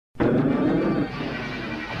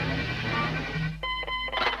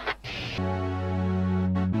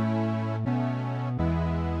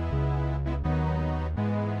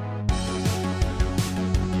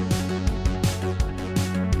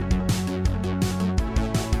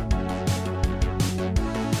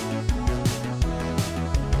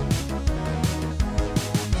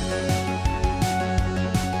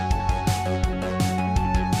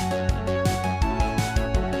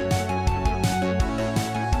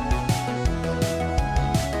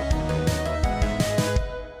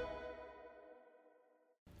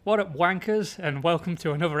What up, wankers, and welcome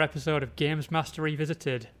to another episode of Games Master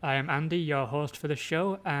Revisited. I am Andy, your host for the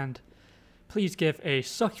show, and please give a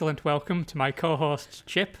succulent welcome to my co-host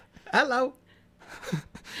Chip. Hello.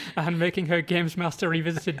 And making her Games Master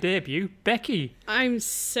Revisited debut, Becky. I'm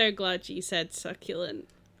so glad you said succulent.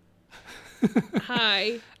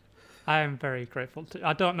 Hi. I am very grateful.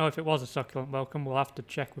 I don't know if it was a succulent welcome. We'll have to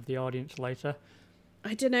check with the audience later.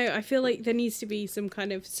 I don't know. I feel like there needs to be some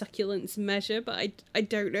kind of succulence measure, but I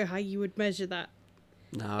don't know how you would measure that.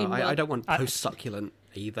 No, I don't want post-succulent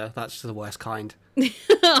either. That's the worst kind.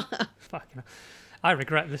 Fucking, I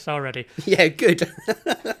regret this already. Yeah, good.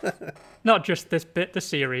 Not just this bit, the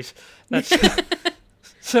series. That's...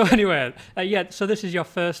 So anyway, so this is your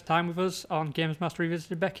first time with us on Games Master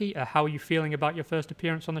Revisited, Becky. How are you feeling about your first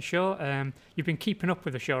appearance on the show? You've been keeping up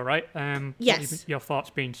with the show, right? Yes. What have your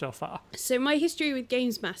thoughts been so far? So my history with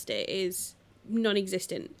Games Master is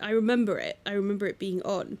non-existent. I remember it. I remember it being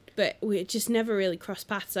on, but we just never really crossed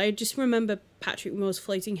paths. I just remember Patrick Moore's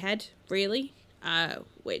floating head, really,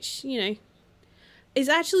 which, you know, is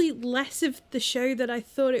actually less of the show that I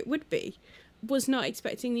thought it would be. Was not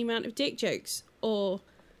expecting the amount of dick jokes or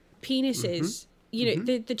penises. You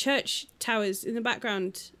know, the church towers in the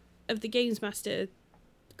background of the Games Master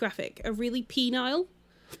graphic are really penile.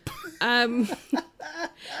 And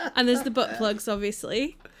there's the butt plugs,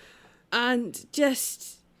 obviously. And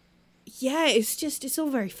just, yeah, it's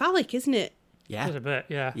all very phallic, isn't it? Yeah. Just a bit,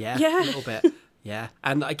 yeah. Yeah, Yeah. a little bit. Yeah.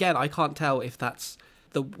 And again, I can't tell if that's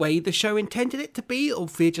the way the show intended it to be, or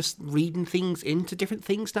if we're just reading things into different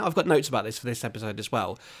things now. I've got notes about this for this episode as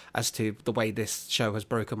well, as to the way this show has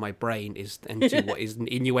broken my brain is into what is an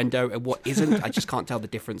innuendo and what isn't. I just can't tell the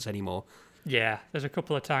difference anymore. Yeah, there's a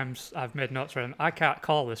couple of times I've made notes where I can't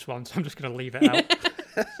call this one, so I'm just going to leave it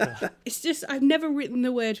out. It's just, I've never written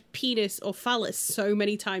the word penis or phallus so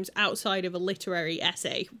many times outside of a literary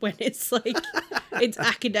essay when it's like, it's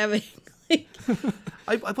academic.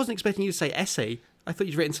 I wasn't expecting you to say essay. I thought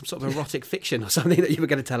you'd written some sort of erotic fiction or something that you were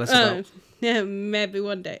going to tell us about. Yeah, maybe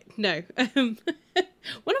one day. No.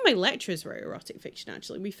 One of my lecturers wrote erotic fiction,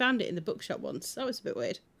 actually. We found it in the bookshop once. That was a bit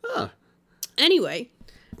weird. Oh. Anyway.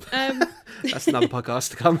 That's another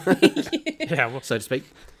podcast to come. Yeah, well, so to speak.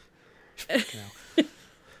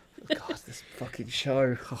 God, this fucking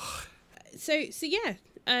show. Oh. So yeah.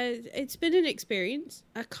 It's been an experience.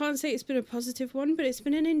 I can't say it's been a positive one, but it's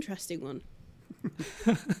been an interesting one.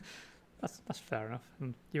 That's fair enough.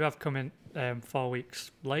 And you have come in 4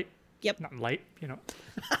 weeks late. Yep. Not late, you know.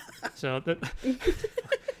 So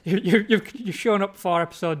you've shown up 4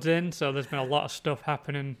 episodes in, so there's been a lot of stuff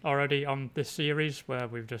happening already on this series where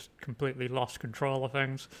we've just completely lost control of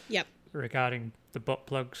things. Yep. Regarding the butt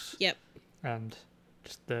plugs. Yep. And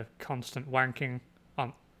just the constant wanking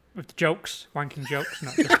on with the jokes, wanking jokes,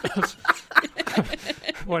 not just us.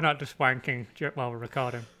 We're not just wanking while we're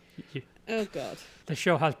recording. Oh God. The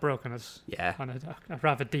show has broken us. Yeah. On a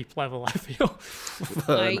rather deep level, I feel.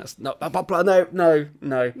 That's not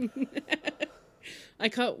no. I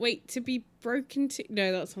can't wait to be broken to...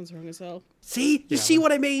 No, that sounds wrong as well. See? You see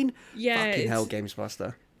what I mean? Yeah. Fucking hell, Games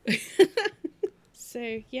Master.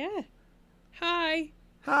 So, yeah. Hi.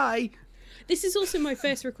 Hi. This is also my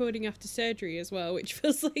first recording after surgery as well, which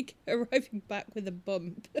feels like arriving back with a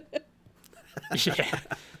bump. Yeah.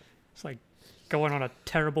 It's like going on a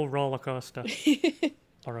terrible roller coaster.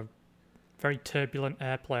 Or a very turbulent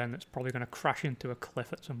airplane that's probably going to crash into a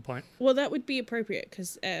cliff at some point. Well, that would be appropriate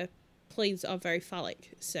because planes are very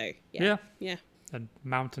phallic. So, yeah. Yeah. And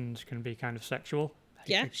mountains can be kind of sexual.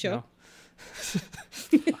 Yeah, sure.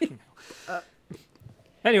 Fucking hell.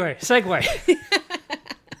 Anyway, segue.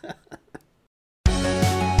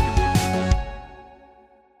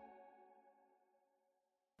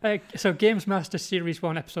 So Games Master Series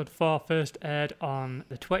 1 Episode 4 first aired on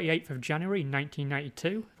the 28th of January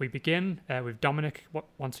 1992. We begin with Dominic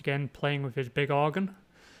once again playing with his big organ.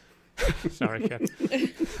 Sorry, Kev.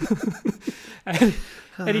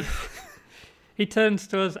 and he turns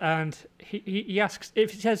to us and he asks,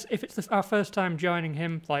 if it's our first time joining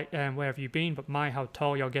him, like, where have you been, but how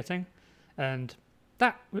tall you're getting. And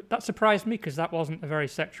that surprised me because that wasn't a very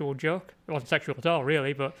sexual joke. It wasn't sexual at all,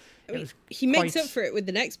 really, but I mean, he makes up for it with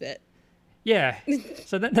the next bit. Yeah.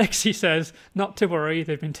 So next he says, not to worry,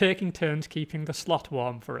 they've been taking turns keeping the slot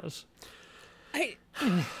warm for us.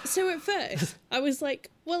 So at first, I was like,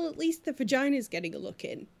 well, at least the vagina's getting a look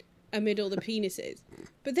in amid all the penises.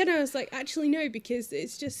 But then I was like, actually, no, because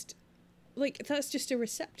it's just, like, that's just a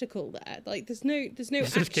receptacle there. Like, there's no It's action.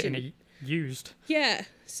 just getting used. Yeah,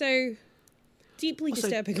 so deeply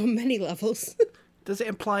disturbing on many levels. Does it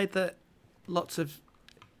imply that lots of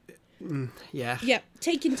Yeah. Yeah,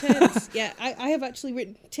 taking turns. Yeah, I have actually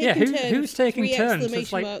written taking turns. Who's taking 3 turns? It's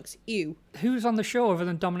exclamation like- marks. You. Who's on the show other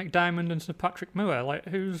than Dominic Diamond and Sir Patrick Moore? Like,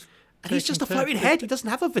 who's... And he's just a taking floating turns? head. He doesn't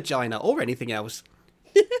have a vagina or anything else.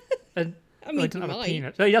 And, I well, mean, he doesn't have a mine.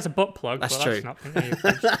 penis. He has a butt plug. That's but true. That's not any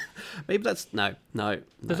use. Maybe that's... No.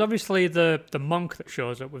 There's obviously the monk that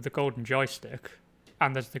shows up with the golden joystick,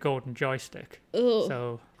 and there's the golden joystick. Ugh.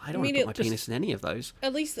 So I don't I mean, want to put my it just- penis in any of those.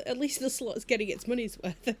 At least the slot's getting its money's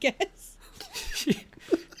worth, I guess.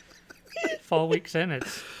 4 weeks in,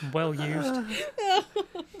 it's well used.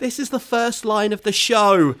 This is the first line of the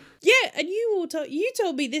show. Yeah, and you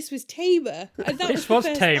told me this was tamer. And that This the was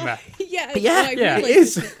first tamer. line. Yeah, Yeah, I yeah, it realised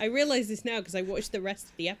is. this- I realised this now because I watched the rest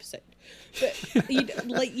of the episode. But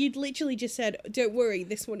you'd literally just said, "Don't worry,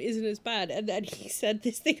 this one isn't as bad," and then he said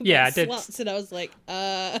this thing about Yeah, I did. sluts, and I was like,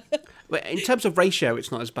 But in terms of ratio,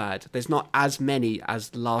 it's not as bad. There's not as many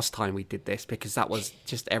as last time we did this because that was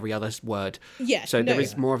just every other word. Yeah, So no. there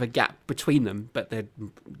is more of a gap between them, but they're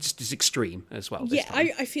just as extreme as well. This yeah, time.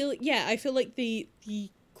 I feel like the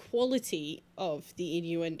quality of the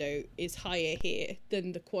innuendo is higher here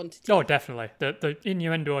than the quantity. Oh, definitely. The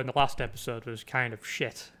innuendo in the last episode was kind of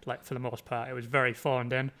shit. Like, for the most part, it was very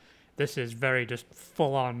phoned in. This is very just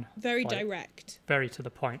full on, Very like, direct. very to the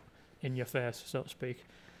point, in your face, so to speak.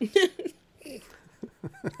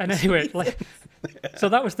 And anyway, so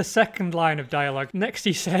that was the second line of dialogue. Next,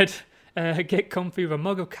 he said, "Get comfy with a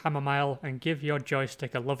mug of chamomile and give your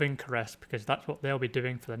joystick a loving caress, because that's what they'll be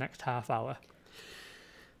doing for the next half hour."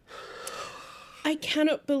 I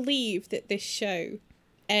cannot believe that this show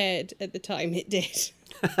aired at the time it did.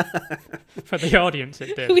 For the audience,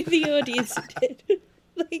 it did. With the audience it did.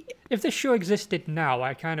 Like, If this show existed now,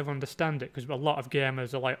 I kind of understand it, because a lot of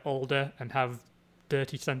gamers are like older and have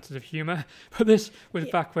dirty senses of humour. But this was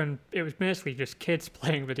back when it was basically just kids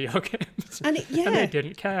playing video games, and and they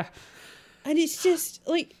didn't care. And it's just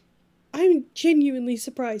like, I'm genuinely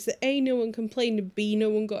surprised that A, no one complained, and B, no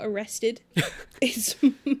one got arrested. It's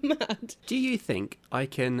mad. Do you think I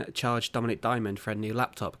can charge Dominic Diamond for a new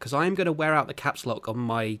laptop? Because I'm going to wear out the caps lock on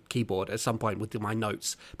my keyboard at some point with my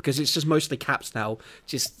notes. Because it's just mostly caps now.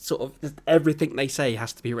 Just sort of everything they say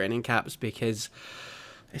has to be written in caps because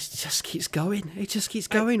it just keeps going. It just keeps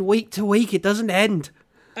going week to week. It doesn't end.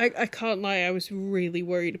 I can't lie, I was really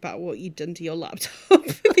worried about what you'd done to your laptop.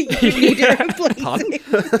 That you needed replacing.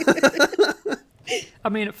 I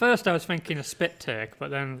mean, at first I was thinking a spit take, but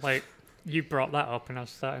then like you brought that up, and I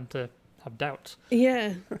was starting to have doubts.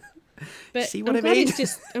 Yeah. But See what I'm I glad mean?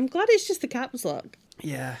 I'm glad it's just the caps lock.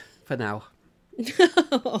 Yeah, for now. It's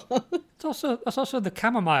also the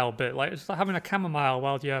chamomile bit. Like, it's like having a chamomile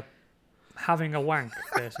while you're having a wank,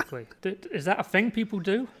 basically. Is that a thing people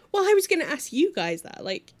do? Well, I was going to ask you guys that.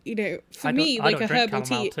 Like, you know, for I me, don't like a drink herbal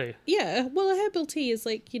chamomile tea. tea. Yeah, well, a herbal tea is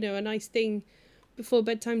like, you know, a nice thing before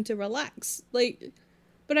bedtime to relax. Like,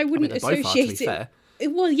 but I I mean, wouldn't they're both are, to be associate it. fair.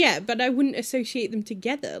 Well, yeah, but I wouldn't associate them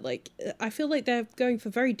together. Like, I feel like they're going for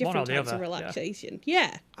very different the types other, of yeah. relaxation.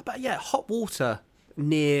 Yeah. But yeah, hot water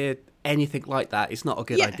near anything like that is not a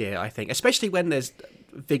good Yeah. idea, I think. Especially when there's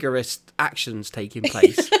vigorous actions taking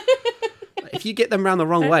place. If you get them round the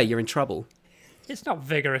wrong way, you're in trouble. It's not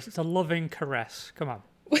vigorous. It's a loving caress. Come on.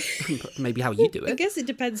 Maybe how you do I it. guess it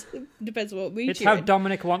depends what mood It's you're how in.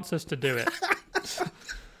 Dominic wants us to do it.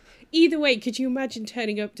 Either way, could you imagine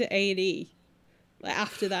turning up to A&E like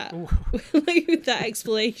after that, like with that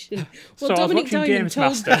explanation? Well, So I was Dominic watching Diamond Games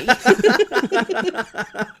told Master.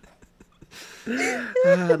 me.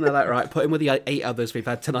 No, that right. Put him with the 8 others we've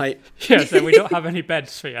had tonight. Yeah, so we don't have any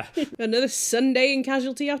beds for you. Another Sunday in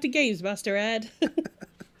Casualty after Games Master, Ed.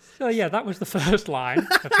 So yeah, that was the first line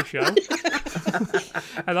of the show,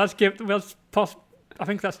 and I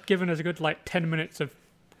think that's given us a good like 10 minutes of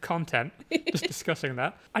content just discussing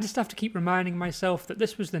that. I just have to keep reminding myself that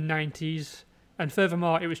this was the 90s, and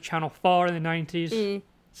furthermore, it was Channel 4 in the 90s.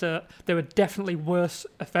 So there were definitely worse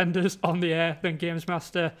offenders on the air than Games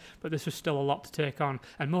Master, but this was still a lot to take on,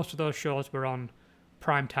 and most of those shows were on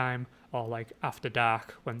prime time or like after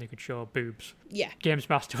dark when they could show boobs. Yeah. Games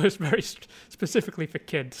Master was very specifically for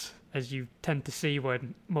kids, as you tend to see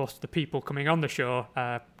when most of the people coming on the show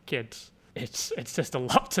are kids. It's just a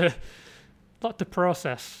lot to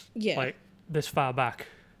process. Yeah. Like this far back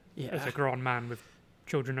Yeah. as a grown man with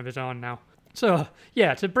children of his own now. So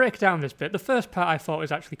yeah, to break down this bit, the first part I thought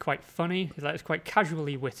was actually quite funny. It's quite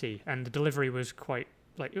casually witty, and the delivery was quite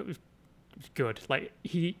like it was good. Like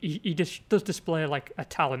he just does display like a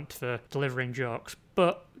talent for delivering jokes,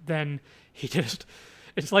 but then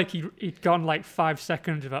it's like he'd gone like 5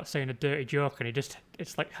 seconds without saying a dirty joke, and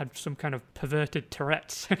it's like had some kind of perverted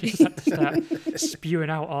Tourette's, and he just had to start spewing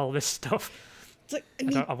out all this stuff. It's like, I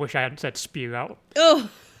mean, I wish I hadn't said spew out. oh,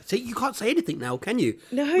 See, you can't say anything now, can you?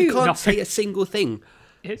 no. You can't Nothing. say a single thing.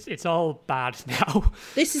 It's all bad now.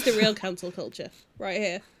 This is the real cancel culture, right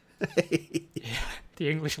here. The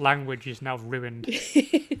English language is now ruined.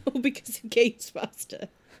 All because of Games Master.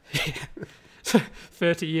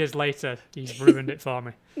 30 years later, he's ruined it for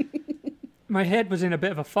me. My head was in a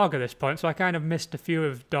bit of a fog at this point, so I kind of missed a few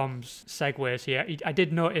of Dom's segues here. I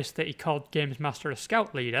did notice that he called Games Master a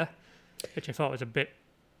scout leader, which I thought was a bit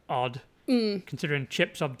odd, considering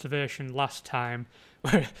Chip's observation last time,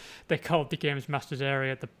 where they called the Games Master's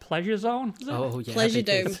area the Pleasure Zone. Was it? Oh, yeah. Pleasure me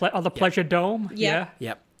too. Dome. The Pleasure Dome? Yeah.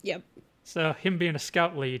 Yep. Yep. So him being a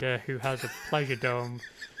scout leader who has a Pleasure Dome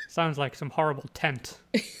sounds like some horrible tent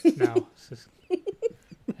now.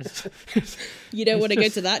 You don't It's want to go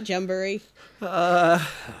just- to that jamboree. I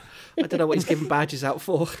don't know what he's giving badges out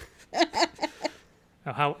for.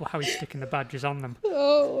 Oh, how he's sticking the badges on them.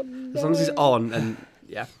 Oh, no. As long as he's on, and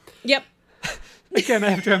yeah. Yep. Again, I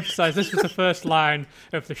have to emphasise this was the first line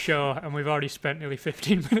of the show, and we've already spent nearly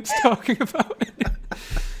 15 minutes talking about it.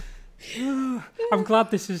 I'm glad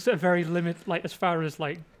this is a very as far as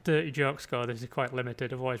dirty jokes go, this is quite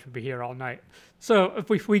limited, otherwise we'd be here all night. So if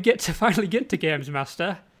we finally get to Games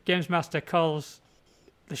Master calls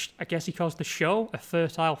I guess he calls the show a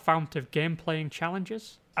fertile fount of game playing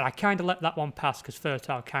challenges. And I kind of let that one pass because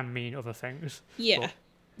fertile can mean other things. Yeah.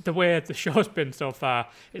 But the way the show's been so far,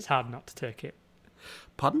 it's hard not to take it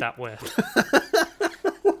Pardon? that way.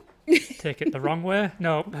 Take it the wrong way?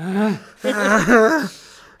 No.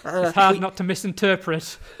 It's hard not to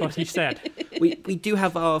misinterpret what he said. We do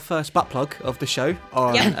have our first butt plug of the show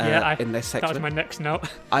on, Yeah. in this That was section. my next note.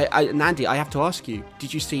 And Andy, I have to ask you,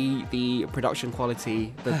 did you see the production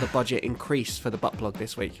quality, the budget increase for the butt plug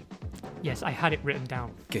this week? Yes, I had it written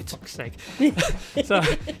down. Good. For fuck's sake.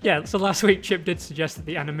 So last week Chip did suggest that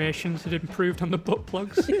the animations had improved on the butt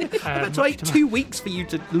plugs. It's much like to my- 2 weeks for you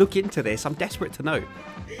to look into this. I'm desperate to know.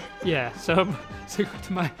 Yeah, so to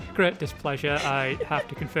my great displeasure, I have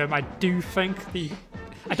to confirm I do think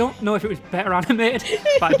I don't know if it was better animated,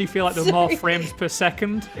 but I do feel like there were more frames per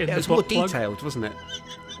second in It the was more butt plug. detailed, wasn't it?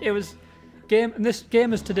 It was this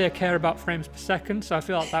gamers today care about frames per second, so I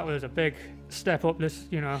feel like that was a big step up.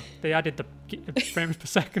 They added the frames per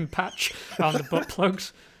second patch on the butt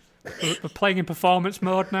plugs. We're playing in performance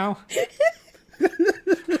mode now.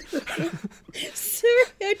 Sorry,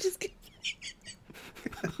 I just.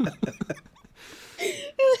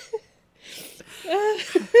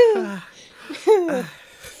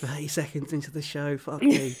 30 seconds into the show, fuck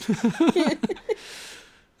me.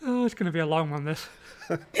 Oh, it's going to be a long one, this.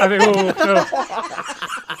 I mean, no.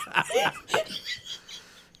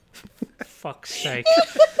 Fuck's sake.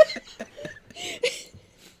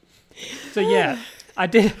 So yeah, I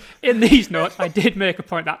did, in these notes, I did make a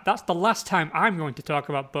point that that's the last time I'm going to talk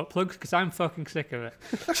about butt plugs because I'm fucking sick of it.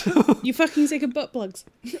 You fucking sick of butt plugs.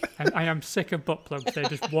 And I am sick of butt plugs. They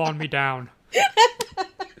just worn me down.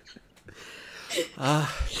 Well,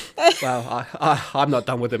 I'm not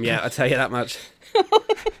done with them yet, I'll tell you that much.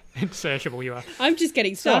 Insatiable you are. I'm just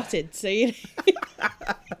getting started, so you know.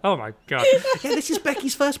 Oh my god. Yeah, this is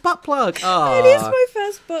Becky's first butt plug. It is Oh, my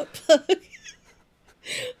first butt plug.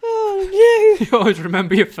 Oh You always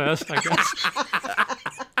remember your first, I guess.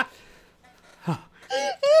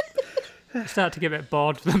 I start to get a bit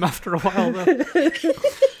bored with them after a while, though.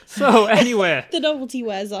 So, anyway, no. The novelty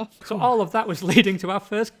wears off. so all of that was leading to our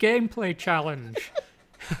first gameplay challenge.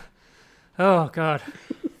 Oh, God.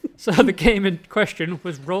 So the game in question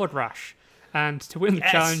was Road Rash, and to win the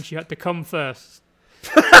Yes. challenge, you had to come first.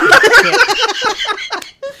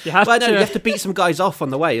 You had well, no, to. you have to beat some guys off on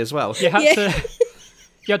the way as well. You had Yeah. to.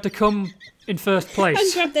 You had to come in first And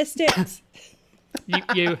place. grab their sticks.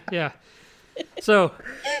 Yeah. So,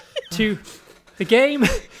 the game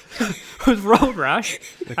was Road Rash,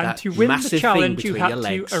 and that to win the massive thing challenge, you between had your to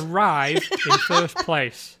legs. arrive in first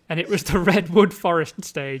place, and it was the Redwood Forest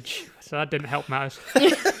stage. So that didn't help matters.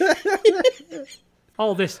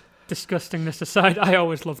 All this disgustingness aside, I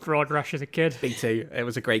always loved Road Rash as a kid. Me too. It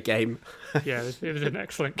was a great game. Yeah, it was an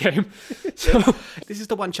excellent game. So, This is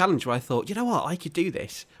the one challenge where I thought, you know what, I could do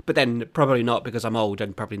this. But then probably not because I'm old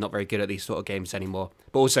and probably not very good at these sort of games anymore.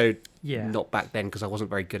 But also Yeah. not back then because I wasn't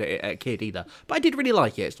very good at it as a kid either. But I did really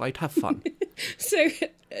like it, so I'd have fun. So,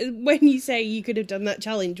 when you say you could have done that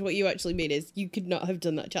challenge, what you actually mean is you could not have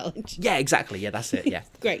done that challenge. Yeah, exactly. Yeah, that's it. Yeah.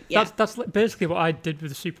 Great, yeah. that's basically what I did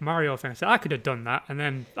with the Super Mario thing. I said I could have done that, and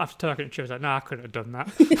then after talking to Chip, I was like, no, I couldn't have done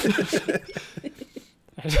that.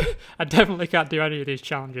 I definitely can't do any of these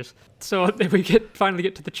challenges. So we finally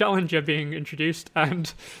get to the challenger being introduced,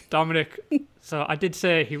 and Dominic. So I did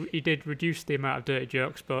say he did reduce the amount of dirty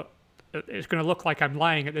jokes, but it's going to look like I'm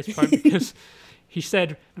lying at this point because he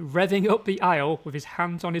said revving up the aisle with his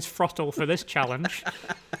hands on his throttle for this challenge.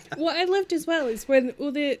 What I loved as well is when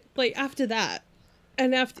all the after that,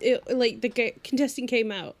 and after the contestant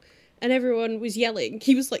came out and everyone was yelling,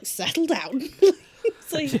 he was like, "Settle down."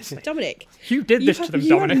 It's like, Dominic, you did this to them,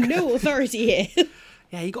 Dominic. You have no authority here.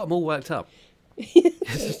 Yeah, he got them all worked up.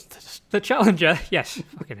 The challenger, yes,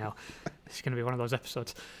 fucking hell. This is going to be one of those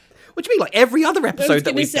episodes. What do you mean, like every other episode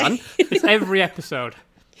that we've done? It's every episode.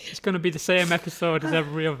 It's going to be the same episode as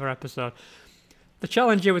every other episode. The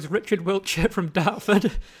challenger was Richard Wiltshire from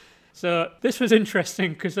Dartford. So this was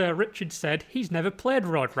interesting because Richard said he's never played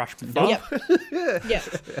Road Rash before. Yeah.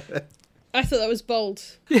 I thought that was bold.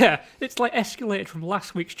 Yeah, it's like escalated from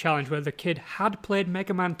last week's challenge where the kid had played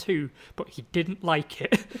Mega Man 2, but he didn't like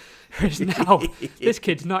it. Whereas now, this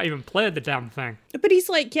kid's not even played the damn thing. But he's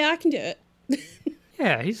like, yeah, I can do it.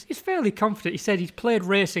 Yeah, he's fairly confident. He said he's played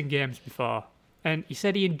racing games before, and he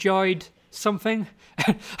said he enjoyed something.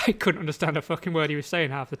 I couldn't understand a fucking word he was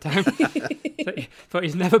saying half the time. But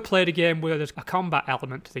he's never played a game where there's a combat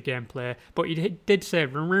element to the gameplay. But he did say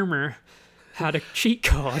rumor had a cheat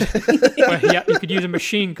code where you could use a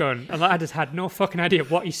machine gun, and I just had no fucking idea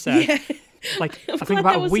what he said. Yeah. Like, I think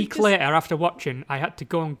about a week later after watching, I had to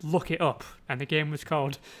go and look it up, and the game was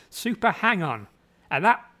called Super Hang-On, and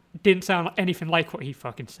that didn't sound like anything like what he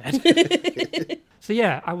fucking said. So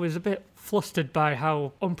yeah, I was a bit flustered by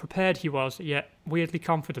how unprepared he was, yet weirdly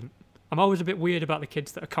confident. I'm always a bit weird about the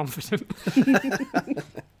kids that are confident.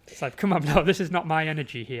 It's like, come on, no, this is not my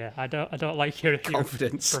energy here. I don't like your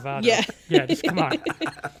confidence. Bravado. Yeah, just come on.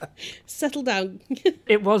 Settle down.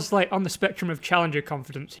 It was like on the spectrum of challenger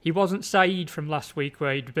confidence. He wasn't Saeed from last week,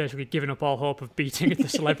 where he'd basically given up all hope of beating the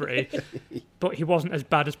celebrity, but he wasn't as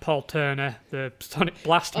bad as Paul Turner, the Sonic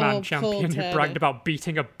Blast Man champion who bragged about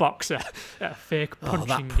beating a boxer at a fake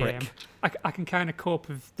punching game. I can kind of cope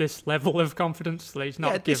with this level of confidence that he's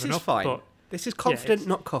not given up. Fine. But this is confident,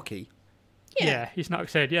 not cocky. Yeah, he's not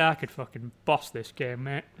said, I could fucking boss this game,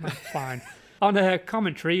 mate. That's fine. On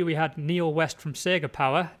commentary, we had Neil West from Sega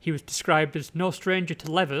Power. He was described as no stranger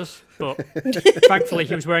to leathers, but thankfully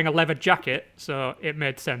he was wearing a leather jacket, so it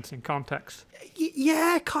made sense in context.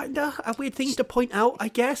 Yeah, kinda. A weird thing to point out, I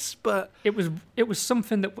guess, but it was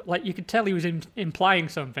something that, like, you could tell he was implying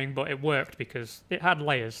something, but it worked because it had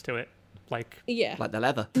layers to it, like the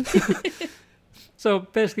leather. So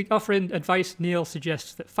basically, offering advice, Neil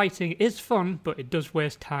suggests that fighting is fun, but it does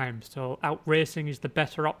waste time. So outracing is the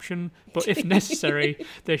better option, but if necessary,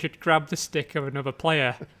 they should grab the stick of another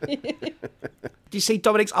player. Do you see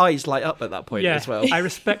Dominic's eyes light up at that point as well? I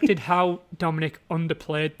respected how Dominic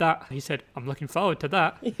underplayed that. He said, "I'm looking forward to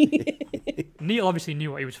that." Neil obviously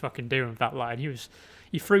knew what he was fucking doing with that line.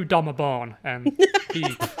 He threw Dom a bone and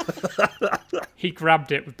he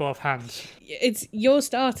grabbed it with both hands. You're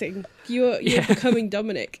starting. You're becoming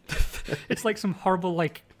Dominic. It's like some horrible,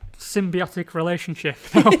 like, symbiotic relationship.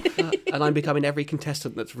 And I'm becoming every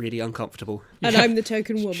contestant that's really uncomfortable. And I'm the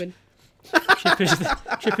token woman. Chip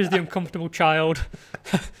is the uncomfortable child.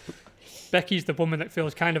 Becky's the woman that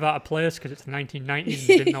feels kind of out of place because it's the 1990s and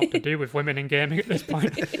didn't know what to do with women in gaming at this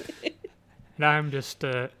point. And I'm just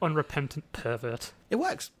an unrepentant pervert. It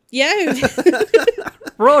works. Yeah.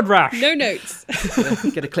 Road Rash. No notes.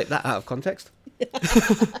 Gonna clip that out of context.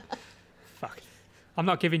 Fuck. I'm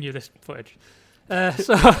not giving you this footage.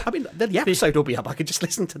 So I mean, the episode will be up. I could just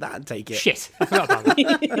listen to that and take it. Shit. I forgot about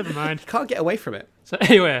that. Never mind. Can't get away from it. So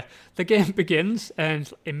anyway, the game begins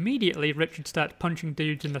and immediately Richard starts punching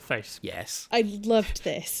dudes in the face. Yes. I loved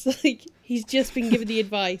this. Like, he's just been given the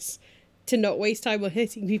advice to not waste time on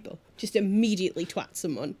hitting people. Just immediately twat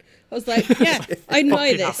someone. I was like, yeah, I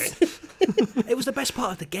admire this. It was the best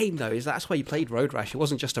part of the game, though, is that's why you played Road Rash. It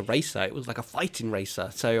wasn't just a racer, it was like a fighting racer.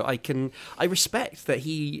 So I respect that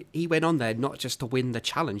he went on there not just to win the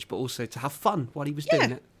challenge, but also to have fun while he was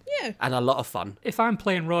doing it. Yeah. And a lot of fun. If I'm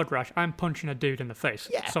playing Road Rash, I'm punching a dude in the face.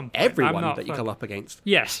 Yeah, at some point. everyone that you come up against.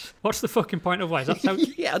 Yes. What's the fucking point otherwise? That's how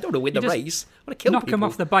Yeah, I don't want to win the race. I want to kill knock people. him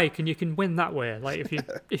off the bike and you can win that way. Like,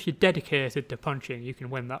 if you're dedicated to punching, you can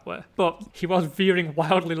win that way. But he was veering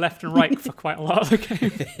wildly left and right for quite a lot of the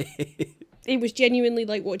game. It was genuinely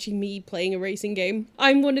like watching me playing a racing game.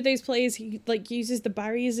 I'm one of those players who like uses the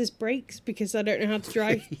barriers as brakes because I don't know how to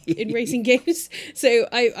drive in racing games. So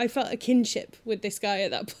I felt a kinship with this guy at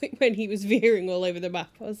that point when he was veering all over the map.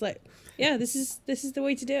 I was like, yeah, this is the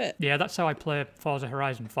way to do it. Yeah, that's how I play Forza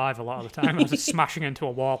Horizon 5 a lot of the time. I was just smashing into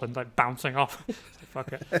a wall and like bouncing off.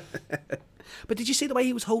 Fuck it. But did you see the way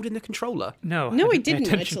he was holding the controller? No, I didn't pay didn't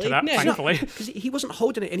attention actually. to that, No. thankfully. Because he wasn't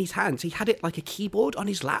holding it in his hands. He had it like a keyboard on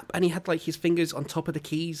his lap, and he had like his fingers on top of the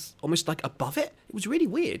keys, almost like above it. It was really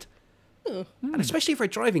weird. And especially for a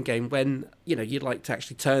driving game when, you'd like to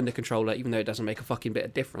actually turn the controller, even though it doesn't make a fucking bit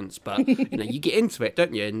of difference. But, you get into it,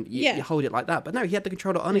 don't you? And you hold it like that. But no, he had the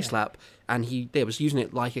controller on his lap and he was using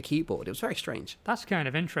it like a keyboard. It was very strange. That's kind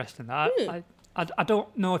of interesting. I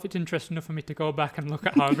don't know if it's interesting enough for me to go back and look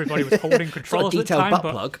at how everybody was holding controls It's not a at the detailed time.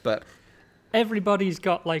 butt plug, but... Everybody's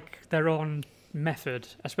got, like, their own method,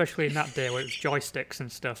 especially in that day where it was joysticks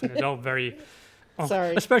and stuff, and it's all very...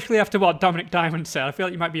 Sorry. Especially after what Dominic Diamond said, I feel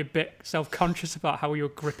like you might be a bit self-conscious about how you're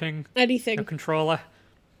gripping Anything. a controller.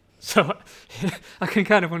 So I can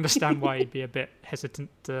kind of understand why you'd be a bit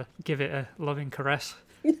hesitant to give it a loving caress.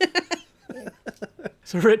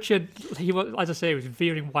 So Richard, he was, as I say, he was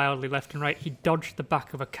veering wildly left and right. He dodged the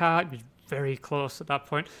back of a car. He was very close at that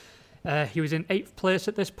point. He was in 8th place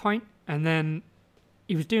at this point, and then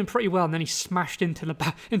he was doing pretty well, and then he smashed into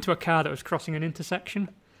a car that was crossing an intersection.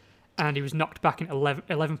 And he was knocked back in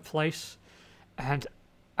 11th place. And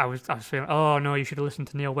I was feeling, oh no, you should have listened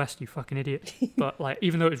to Neil West, you fucking idiot. But like,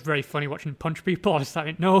 even though it was very funny watching him punch people, I was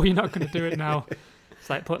like, no, you're not going to do it now. It's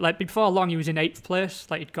like, but like before long, he was in 8th place.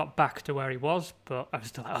 Like he'd got back to where he was, but I was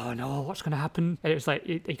still like, oh no, what's going to happen? And it was like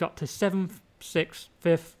he got to 7th, 6th,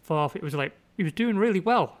 5th, 4th. It was like he was doing really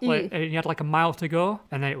well. Like and he had like a mile to go,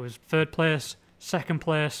 and then it was 3rd place, 2nd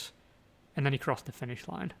place. And then he crossed the finish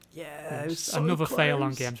line. Yeah, it was so another close. fail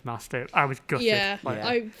on Games Master. I was gutted. Yeah, Like,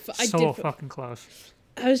 I so did. fucking close.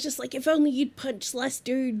 I was just like, if only you'd punch less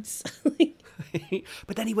dudes.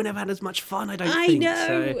 But then he wouldn't have had as much fun, I don't I think.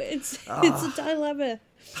 know, So. it's a dilemma.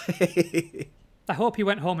 I hope he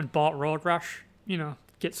went home and bought Road Rash.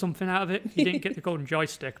 Get something out of it. He didn't get the golden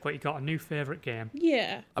joystick, but he got a new favourite game.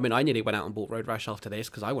 Yeah. I mean, I nearly went out and bought Road Rash after this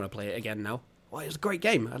because I want to play it again now. Well, it was a great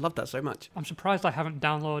game. I loved that so much. I'm surprised I haven't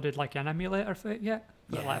downloaded like an emulator for it yet.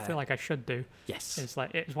 But like, I feel like I should do. Yes. It's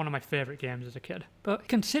like it's one of my favourite games as a kid. But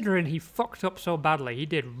considering he fucked up so badly, he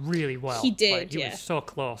did really well. He did, Like, he yeah. was so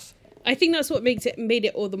close. I think that's what made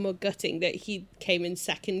it all the more gutting that he came in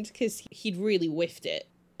second, because he'd really whiffed it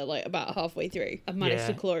like about halfway through and managed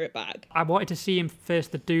to claw it back. I wanted to see him face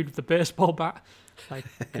the dude with the baseball bat, like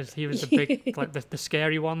because he was the big, like the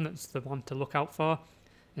scary one. That's the one to look out for,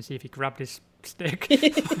 and see if he grabbed his stick.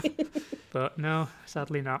 But no,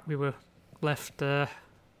 sadly not. We were left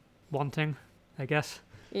wanting, I guess.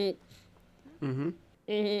 At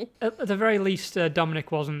the very least,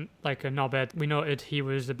 Dominic wasn't like a knobhead. We noted he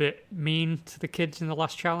was a bit mean to the kids in the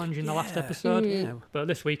last challenge in the last episode. Yeah. But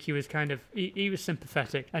this week he was kind of he was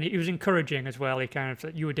sympathetic, and he was encouraging as well. He kind of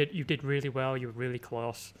said, you did really well. You were really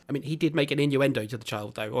close. I mean, he did make an innuendo to the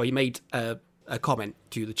child, though, or he made a comment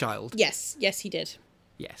to the child. Yes, he did.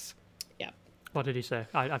 Yes. Yeah. What did he say?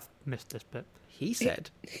 I've missed this bit. He said,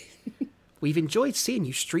 "We've enjoyed seeing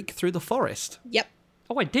you streak through the forest." Yep.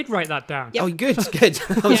 Oh, I did write that down. Yep. Oh, good, good.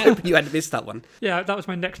 I was hoping you hadn't missed that one. Yeah, that was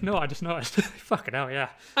my next note. I just noticed. Fucking hell, yeah.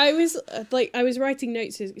 I was writing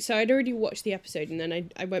notes, so I'd already watched the episode, and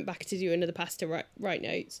then I went back to do another pass to write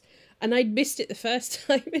notes, and I'd missed it the first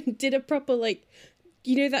time and did a proper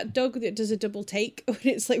that dog that does a double take when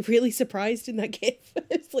it's like really surprised in that gif.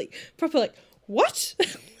 It's like proper like, what?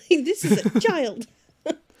 This is a child.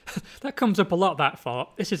 That comes up a lot, that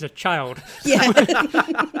thought. This is a child. Yeah.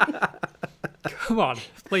 Come on,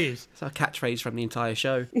 please. It's our catchphrase from the entire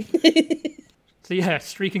show. So yeah,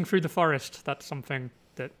 streaking through the forest. That's something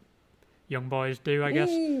that young boys do, I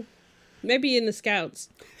guess. Maybe in the Scouts.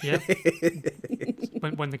 Yeah.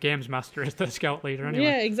 when the games master is the scout leader, anyway.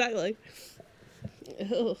 Yeah, exactly.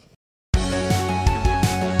 Ugh.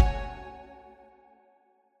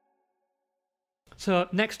 So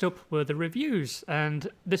next up were the reviews, and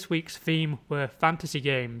this week's theme were fantasy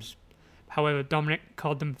games. However, Dominic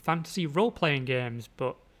called them fantasy role-playing games,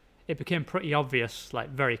 but it became pretty obvious,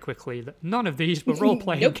 like very quickly, that none of these were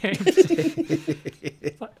role-playing games.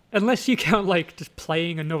 But unless you count like just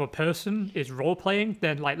playing another person is role-playing,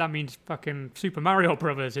 then like that means fucking Super Mario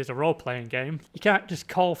Brothers is a role-playing game. You can't just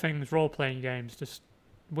call things role-playing games just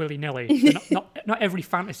willy-nilly. Not every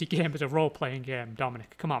fantasy game is a role-playing game,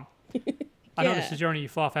 Dominic. Come on. I know this is only your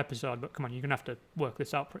 4th episode, but come on, you're going to have to work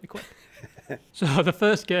this out pretty quick. So the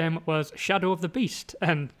first game was Shadow of the Beast,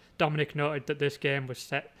 and Dominic noted that this game was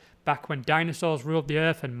set back when dinosaurs ruled the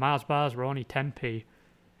earth and Mars bars were only 10p.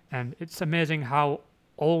 And it's amazing how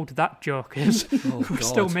old that joke is. Oh, We're God.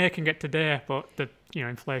 still making it today, but the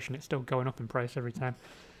inflation, it's still going up in price every time.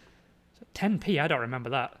 So 10p, I don't remember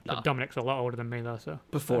that. No. But Dominic's a lot older than me, though, so...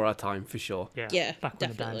 Before our time, for sure. Yeah, back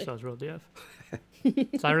when the definitely. dinosaurs ruled the earth.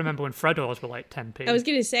 So I remember when Freddos were like 10p. I was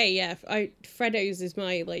gonna say, yeah, Freddo's is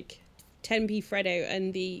my 10p Freddo,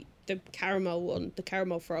 and the caramel one, the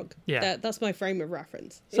caramel frog. Yeah. That's my frame of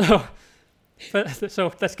reference. So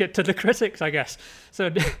So let's get to the critics, I guess. So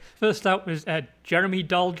first out was Jeremy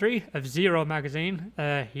Daldry of Zero magazine.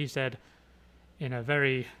 He said, in a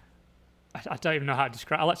very, I don't even know how to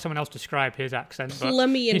describe. I'll let someone else describe his accent. But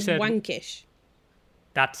Plummy he and said, wankish.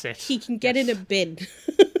 That's it. He can get in a bin.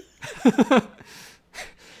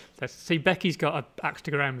 See, Becky's got an axe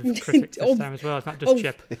to grind with critics this time as well. It's not just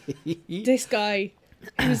Chip. This guy,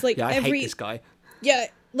 he was like Yeah, I hate this guy. Yeah,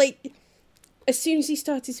 like as soon as he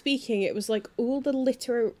started speaking, it was like all the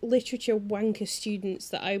literature wanker students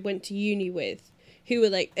that I went to uni with, who were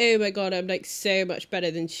like, "Oh my god, I'm like so much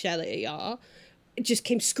better than Shelley are," just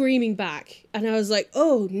came screaming back, and I was like,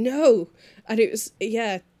 "Oh no!" And it was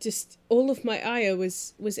just all of my ire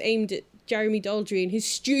was aimed at Jeremy Daldry and his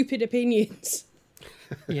stupid opinions.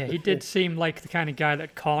 Yeah, he did seem like the kind of guy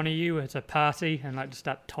that corner you at a party and like just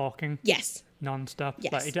start talking. Yes. Non-stop.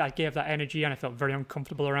 Yes. Like, I gave that energy and I felt very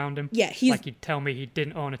uncomfortable around him. Yeah, he's... Like he'd tell me he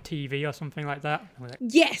didn't own a TV or something like that. Like,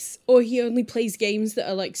 yes, or he only plays games that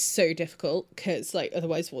are like so difficult because like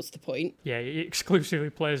otherwise what's the point? yeah, he exclusively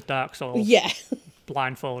plays Dark Souls. Yeah.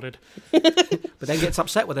 Blindfolded. But then gets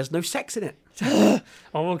upset when there's no sex in it. Oh,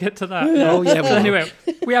 we'll get to that. Oh, yeah, we So will. anyway,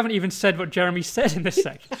 we haven't even said what Jeremy said in this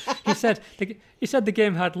section. He said the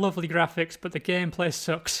game had lovely graphics, but the gameplay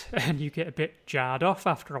sucks, and you get a bit jarred off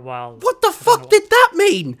after a while. What the fuck did that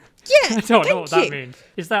mean? Yeah, I don't know what thank that you. means.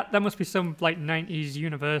 Is that must be some like 90s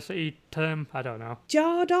university term? I don't know.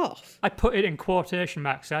 Jarred off. I put it in quotation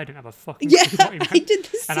marks. So I didn't have a fucking Yeah, clue what he meant, I did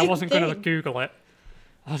the same and I wasn't going to thing. Google it.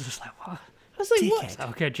 I was just like, what? I was like, what? Dickhead.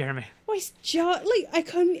 Okay, Jeremy. Why is jarred? Like,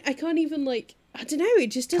 I can't even like. I don't know.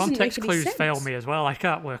 It just doesn't Context make any clues sense. fail me as well. I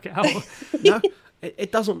can't work it out. No,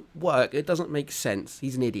 it doesn't work. It doesn't make sense.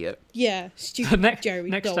 He's an idiot. Yeah, stupid next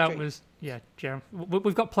Jeremy next Daldry. out was Jeremy.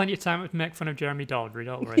 We've got plenty of time to make fun of Jeremy Daldry.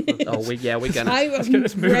 Don't worry. We're gonna. I get am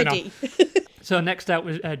this moving on. ready. So next out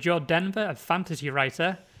was Joe Denver, a fantasy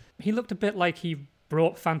writer. He looked a bit like he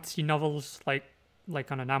wrote fantasy novels like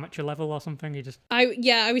on an amateur level or something. He just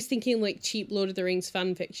I was thinking like cheap Lord of the Rings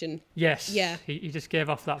fan fiction. yes, Yeah. He just gave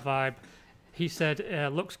off that vibe. He said,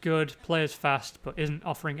 looks good, plays fast, but isn't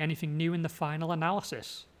offering anything new in the final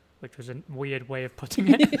analysis, which was a weird way of putting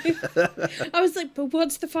it. I was like, but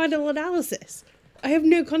what's the final analysis? I have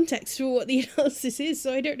no context for what the analysis is,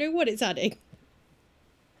 so I don't know what it's adding.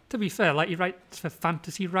 To be fair, like he writes for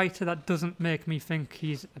fantasy writer, that doesn't make me think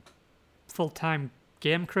he's a full-time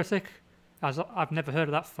game critic. As I've never heard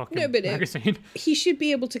of that fucking No, but magazine. He should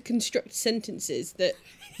be able to construct sentences that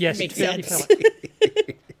Yes, make he sense. felt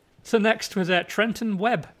like. So next was Trenton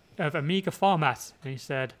Webb of Amiga Format, and he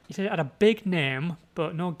said it had a big name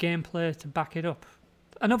but no gameplay to back it up.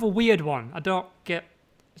 Another weird one. I don't get.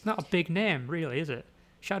 It's not a big name, really, is it?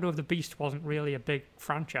 Shadow of the Beast wasn't really a big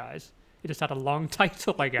franchise. It just had a long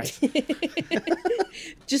title, I guess.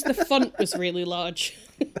 Just the font was really large.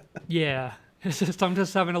 Yeah. I'm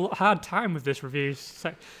just having a hard time with this review.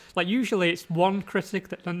 Like usually it's one critic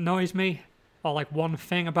that annoys me, or like one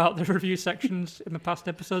thing about the review sections in the past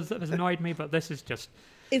episodes that has annoyed me, but this is just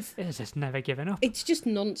It's just never giving up. it's just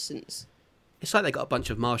nonsense. It's like they got a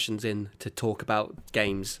bunch of Martians in to talk about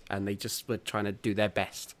games, and they just were trying to do their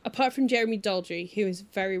best. Apart from Jeremy Daldry, who is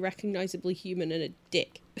very recognisably human and a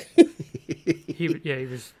dick. He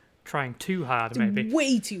was trying too hard, maybe.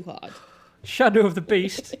 Way too hard. Shadow of the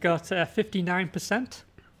Beast got 59%.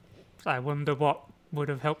 I wonder what would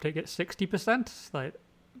have helped it get 60%. Like,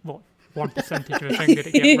 what 1% of a thing did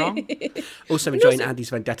it get wrong? Also enjoying Andy's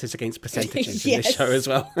vendettas against percentages in this Yes. show as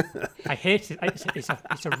well. I hate it. It's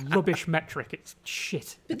a rubbish metric. It's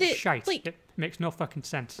shit. But It's shite. like- It makes no fucking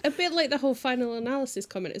sense. A bit like the whole final analysis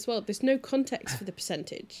comment as well. There's no context for the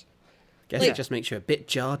percentage. Guess it just makes you a bit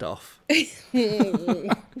jarred off.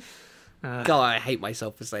 God, I hate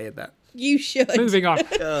myself for saying that. You should. Moving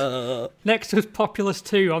on. Next was Populous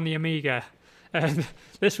 2 on the Amiga.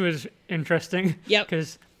 This was interesting. Yep.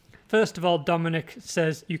 Because, first of all, Dominic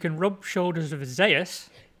says you can rub shoulders with Zeus.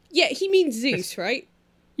 Yeah, he means Zeus, right?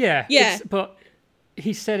 Yeah. Yeah. But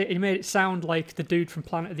he said he made it sound like the dude from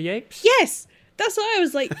Planet of the Apes. Yes! That's why I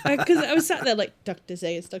was like, because I was sat there like, Dr.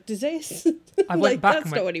 Zeus, Dr. Zeus. I went like, back that's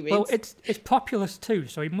and not went, what he means. well, it's Populous 2,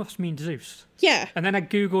 so he must mean Zeus. Yeah. And then I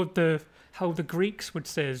googled how the Greeks would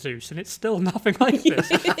say Zeus, and it's still nothing like this.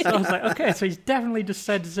 So I was like, okay, so he's definitely just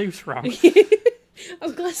said Zeus wrong.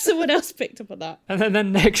 I'm glad someone else picked up on that. And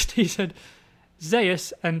then next he said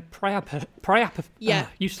Zeus and Priapus. Yeah,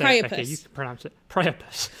 You say it, Priapus. Becky. You can pronounce it.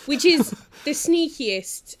 Priapus. Which is the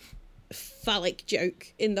sneakiest phallic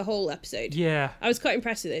joke in the whole episode. Yeah. I was quite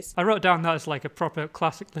impressed with this. I wrote down that as like a proper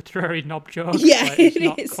classic literary knob joke. Yeah, like, it's it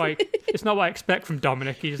not is. It's not what I expect from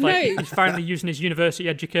Dominic. He's like No. he's finally using his university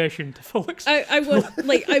education to full extent. I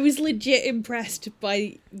was legit impressed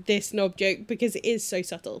by this knob joke because it is so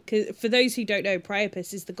subtle. Because for those who don't know,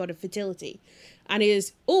 Priapus is the god of fertility, and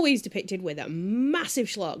is always depicted with a massive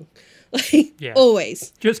schlong, like Yeah.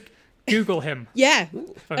 always. Just Google him Yeah,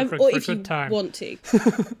 for or a if you good time. want to.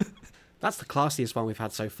 That's the classiest one we've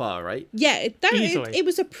had so far, right? Yeah, Easily. it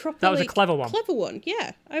was a proper. That was a like, clever one. Clever one.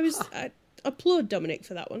 Yeah, I applaud Dominic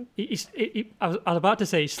for that one. I was about to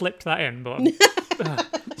say he slipped that in, but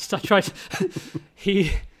so I tried.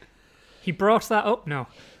 He brought that up. No,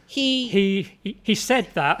 he said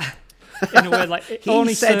that in a way like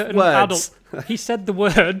only said certain words. adults. He said the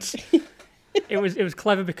words. It was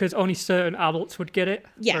clever because only certain adults would get it.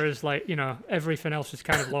 Yeah. Whereas everything else is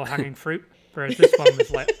kind of low hanging fruit. Whereas this one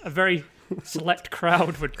was like a very select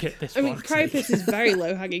crowd would get this I one. mean, Priapus is very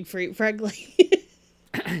low hanging fruit, frankly.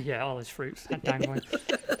 Yeah, all his fruits dangling.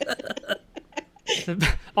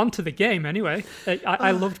 Onto the game anyway.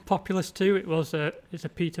 I loved Populous 2. It's a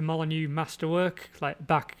Peter Molyneux masterwork, like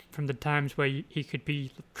back from the times where he could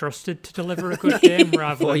be trusted to deliver a good game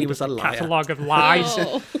rather Before than he was just a a liar. catalogue of lies.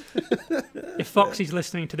 Oh. If Foxy's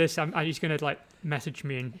listening to this, he's going to like message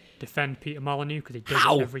me and defend Peter Molyneux because he does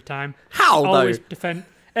How? it every time. How, Always though? defend.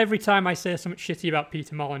 Every time I say something shitty about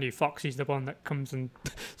Peter Molyneux, Foxy's the one that comes and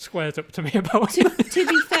squares up to me about it. To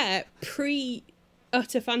be fair,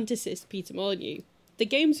 pre-utter fantasist Peter Molyneux, the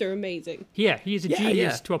games are amazing. Yeah, he's a Yeah,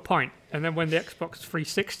 genius yeah. to a point. And then when the Xbox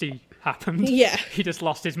 360 happened, Yeah. he just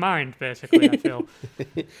lost his mind, basically, I feel.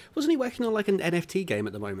 Wasn't he working on like an NFT game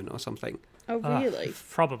at the moment or something? Oh, really?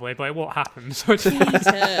 Probably, but it won't happen, so it's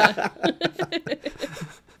Peter.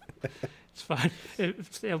 fine.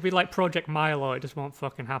 It'll be like Project Milo, it just won't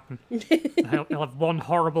fucking happen. He'll have one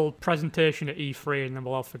horrible presentation at E3 and then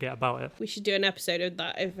we'll all forget about it. We should do an episode of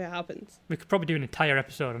that if it happens. We could probably do an entire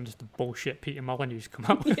episode on just the bullshit Peter Molyneux's come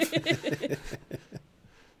up with.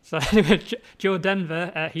 So anyway, Joe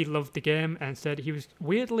Denver, he loved the game and said he was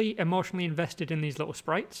weirdly emotionally invested in these little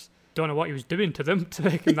sprites. Don't know what he was doing to them to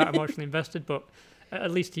make him that emotionally invested, but at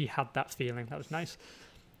least he had that feeling. That was nice.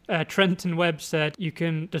 Trenton Webb said you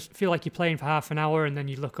can just feel like you're playing for half an hour and then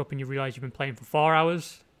you look up and you realise you've been playing for 4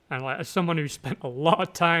 hours. And like as someone who spent a lot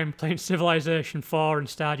of time playing Civilization 4 and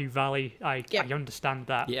Stardew Valley, I understand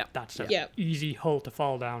that. Yeah. That's an Yeah. easy hole to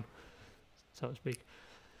fall down, so to speak.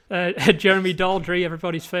 Jeremy Daldry,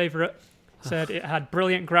 everybody's favourite, said it had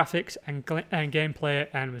brilliant graphics and gameplay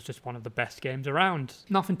and was just one of the best games around.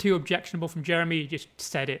 Nothing too objectionable from Jeremy, he just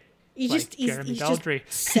said it. He's Like just he's Jeremy just Daldry.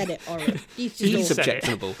 said it already. He's just, He's said it.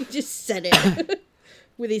 objectionable. he just said it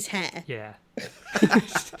with his hair. Yeah.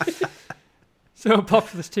 So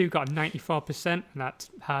Populous 2 got 94%, and that's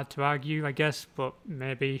hard to argue, I guess, but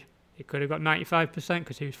maybe it could have got 95%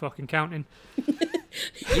 because who's fucking counting?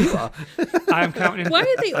 You are. I am counting. Why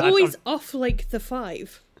are they always off like the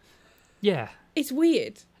 5? Yeah. It's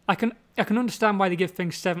weird. I can understand why they give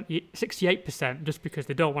things 68% just because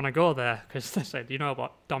they don't want to go there because they said, you know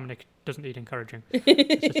what, Dominic doesn't need encouraging. Let's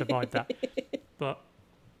just avoid that. But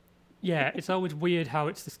yeah, it's always weird how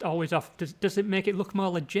it's just always off. Does it make it look more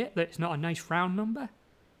legit that it's not a nice round number?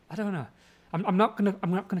 I don't know. I'm not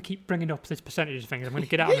gonna keep bringing up this percentage things. I'm gonna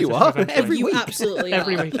get out. Yeah, of you this are. eventually. Every You week. absolutely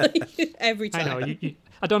Every are. week. Every I time. know.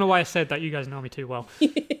 I don't know why I said that. You guys know me too well.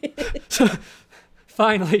 So,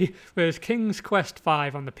 finally, there's King's Quest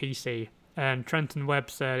 5 on the PC, and Trenton Webb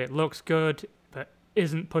said it looks good, but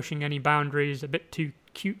isn't pushing any boundaries. A bit too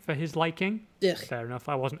cute for his liking. Ugh. Fair enough.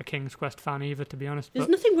 I wasn't a King's Quest fan either, to be honest. There's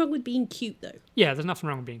But nothing wrong with being cute though. yeah, there's nothing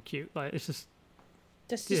wrong with being cute. Like it's just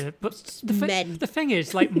That's just, yeah. But it's just the men. the thing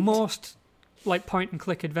is, like most like point and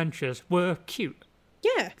click adventures were cute.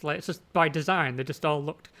 Yeah. Like it's just by design. They just all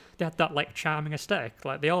looked. They had that like charming aesthetic.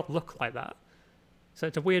 Like they all look like that. So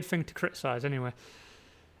it's a weird thing to criticize anyway.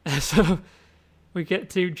 So we get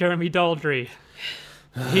to Jeremy Daldry.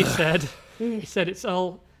 He said it's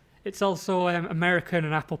also American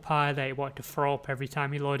and apple pie that he wanted to throw up every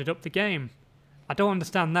time he loaded up the game. I don't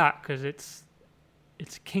understand that because it's a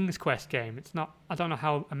King's Quest game. It's not. I don't know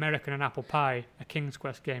how American and apple pie a King's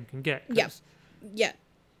Quest game can get. 'cause Yeah. Yeah.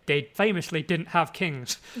 They famously didn't have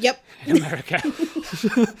kings Yep. in America.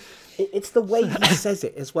 It's the way he says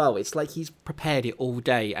it as well. It's like he's prepared it all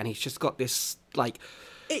day and he's just got this like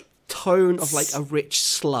tone of like a rich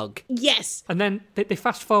slug. Yes. And then they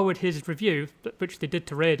fast forward his review, which they did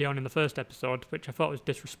to Radeon in the first episode, which I thought was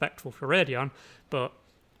disrespectful for Radeon, but,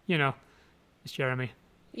 you know, it's Jeremy.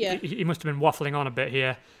 Yeah. He must have been waffling on a bit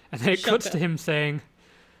here. And then it cuts Shocker. to him saying,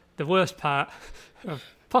 the worst part of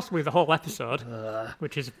possibly the whole episode,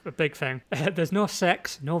 which is a big thing. There's no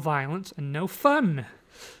sex, no violence, and no fun.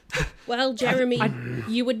 Well, Jeremy,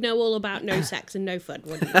 you would know all about no sex and no fun,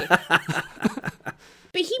 wouldn't you?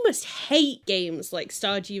 But he must hate games like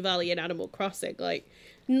Stardew Valley and Animal Crossing. Like,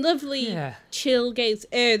 lovely, chill games.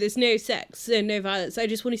 Oh, there's no sex and no violence. I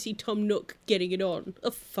just want to see Tom Nook getting it on.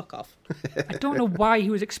 Oh, fuck off. I don't know why he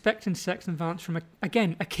was expecting sex and violence from, a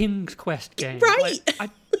King's Quest game. Right!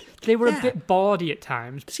 They were a bit bawdy at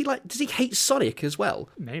times. Does he hate Sonic as well?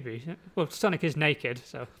 Maybe. Well, Sonic is naked,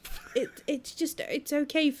 so... It's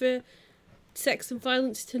okay for sex and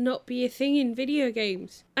violence to not be a thing in video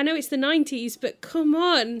games. I know it's the 90s, but come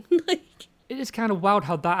on. Like, it is kind of wild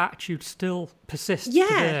how that attitude still persists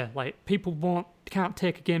today. Like, people can't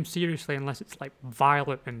take a game seriously unless it's, like,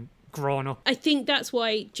 violent and grown up. I think that's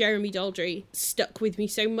why Jeremy Daldry stuck with me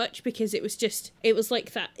so much, because it was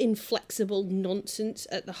like that inflexible nonsense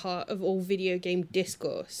at the heart of all video game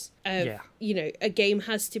discourse. You know, a game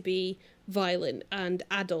has to be violent and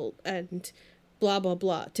adult and blah blah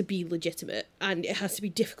blah to be legitimate, and it has to be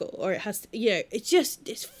difficult, or it has to, you know, it's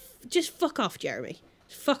just fuck off, Jeremy.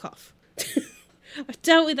 Fuck off. I've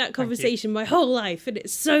dealt with that conversation my whole life, and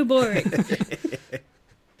it's so boring.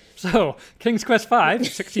 So, King's Quest V,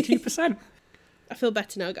 62%. I feel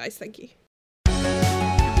better now, guys. Thank you.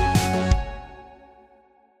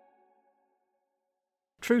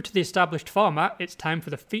 True to the established format, it's time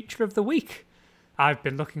for the feature of the week. I've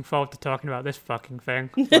been looking forward to talking about this fucking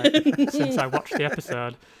thing since I watched the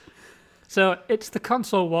episode. So, it's the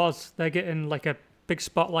Console Wars. They're getting like a big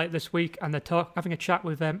spotlight this week, and they're having a chat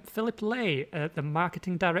with Philip Lay, the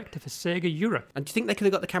marketing director for Sega Europe. And do you think they could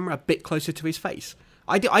have got the camera a bit closer to his face?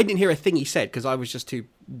 I didn't hear a thing he said because I was just too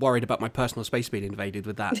worried about my personal space being invaded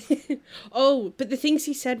with that. Oh, but the things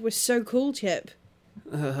he said were so cool, Chip.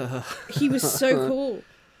 He was so cool.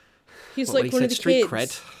 He's like one of the street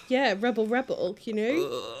kids. Cred? Yeah, rebel, you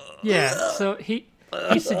know? Yeah, so he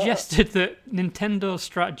suggested that Nintendo's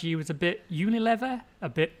strategy was a bit Unilever, a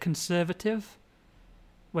bit conservative,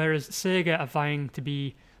 whereas Sega are vying to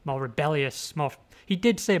be more rebellious, more... He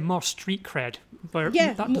did say more street cred, but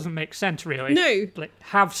that doesn't make sense, really. No. Like,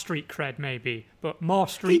 have street cred, maybe, but more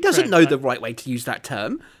street cred. He doesn't know the right way to use that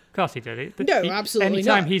term. Of course he did. Absolutely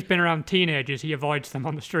anytime not. he's been around teenagers, he avoids them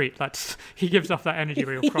on the street. He gives off that energy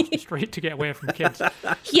where he'll cross the street to get away from kids.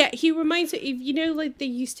 Yeah, he reminds me of, you know, like, there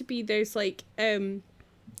used to be those, like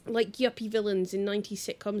yuppie villains in 90s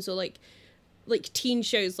sitcoms, or, like teen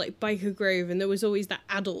shows like Biker Grove, and there was always that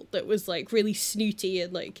adult that was, like, really snooty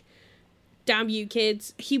and, like, damn you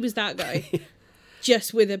kids. He was that guy,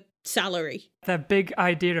 just with a salary. Their big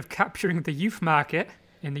idea of capturing the youth market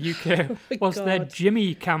in the UK was their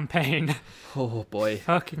Jimmy campaign. Oh boy.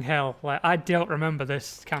 Fucking hell. Like, I don't remember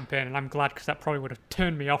this campaign, and I'm glad, because that probably would have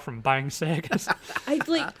turned me off from buying Segas.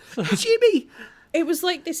 Jimmy! It was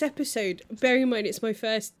like this episode, bear in mind it's my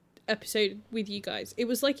first episode with you guys. It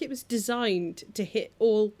was like it was designed to hit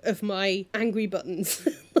all of my angry buttons.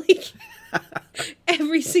 Like,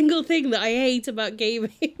 every single thing that I hate about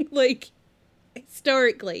gaming, like,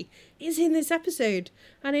 historically, is in this episode,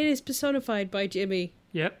 and it is personified by Jimmy.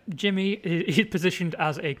 Yep, Jimmy is positioned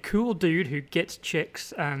as a cool dude who gets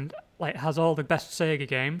chicks and, like, has all the best Sega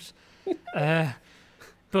games.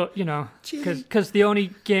 But, you know, because the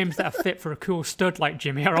only games that are fit for a cool stud like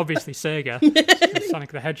Jimmy are obviously Sega, and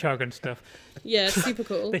Sonic the Hedgehog and stuff. Yeah, super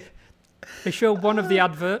cool. They show one of the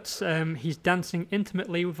adverts. He's dancing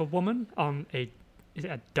intimately with a woman on is it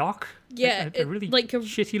a dock? Yeah, a really like a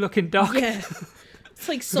shitty-looking dock. Yeah, it's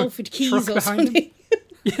like Salford Keys or something.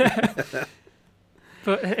 Yeah.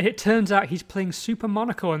 But it turns out he's playing Super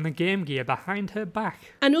Monaco in the Game Gear behind her back.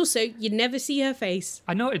 And also, you never see her face.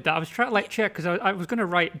 I noted that. I was trying to check, because I was going to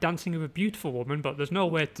write Dancing with a Beautiful Woman, but there's no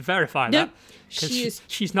way to verify that.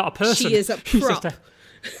 She's not a person. She is a prop.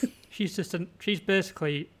 She's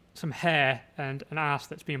basically some hair and an ass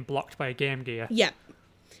that's being blocked by a Game Gear. Yeah.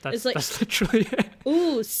 That's literally it.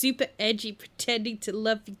 Ooh, super edgy, pretending to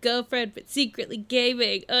love your girlfriend, but secretly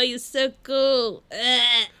gaming. Oh, you're so cool.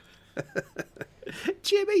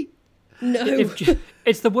 Jimmy! No.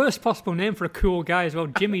 It's the worst possible name for a cool guy as well.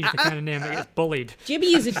 Jimmy's the kind of name that gets bullied.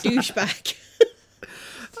 Jimmy is a douchebag.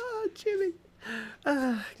 Oh, Jimmy.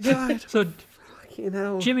 Oh, God. So, you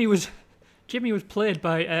know. Jimmy was played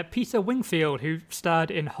by Peter Wingfield, who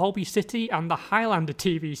starred in Holby City and the Highlander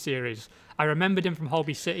TV series. I remembered him from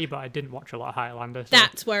Holby City, but I didn't watch a lot of Highlander. So.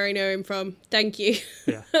 That's where I know him from. Thank you.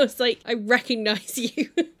 Yeah. I was like, I recognise you.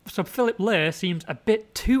 So Philip Lay seems a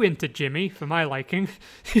bit too into Jimmy for my liking.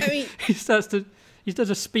 I mean, he does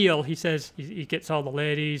a spiel. He says he gets all the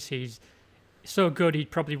ladies. He's so good he'd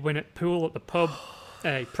probably win at pool at the pub.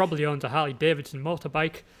 He probably owns a Harley Davidson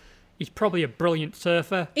motorbike. He's probably a brilliant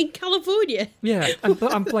surfer. In California. Yeah,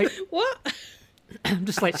 but I'm like, What? I'm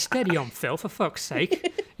just like, steady on, Phil, for fuck's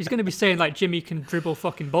sake. He's going to be saying like Jimmy can dribble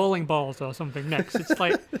fucking bowling balls or something next. It's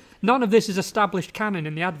like, none of this is established canon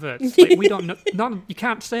in the adverts. Like, we don't know, you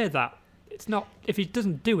can't say that. It's not, if he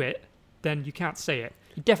doesn't do it, then you can't say it.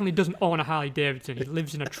 He definitely doesn't own a Harley Davidson. He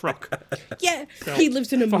lives in a truck. Yeah, So, he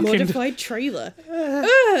lives in a fucking- modified trailer.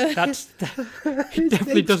 He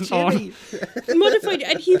definitely doesn't own. Modified,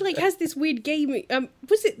 and he like has this weird gaming.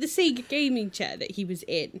 Was it the Sega gaming chair that he was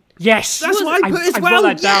in? Yes, That's what I put as I well.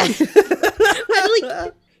 wrote that down. And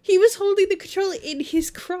like he was holding the controller in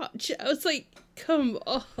his crotch. I was like, come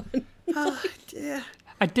on. Oh, dear.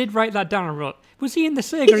 I did write that down and wrote, was he in the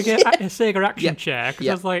Sega action Yeah. chair? Because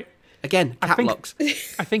Yeah. I was like, Again, I cat think- locks.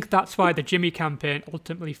 I think that's why the Jimmy campaign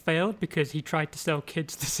ultimately failed, because he tried to sell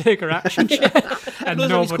kids the Sega action chair, and That's why he's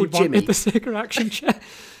nobody called wanted Jimmy. the Sega action chair.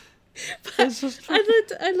 It's just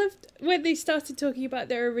I loved when they started talking about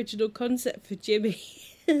their original concept for Jimmy.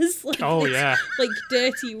 It's like Oh, this, yeah. like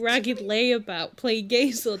dirty, ragged layabout playing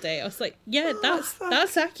games all day. I was like, yeah,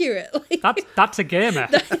 that's accurate. Like, that's a gamer.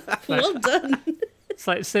 well done. It's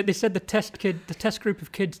like they said the test group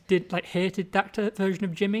of kids hated that version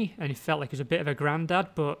of Jimmy, and he felt like he was a bit of a granddad,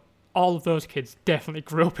 but all of those kids definitely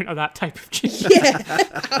grew up into that type of Jimmy. Yeah,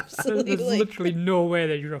 There's absolutely. literally no way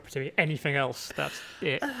they grew up to be anything else. That's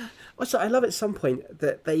it. Also, I love at some point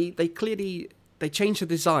that they clearly they changed the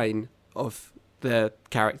design of the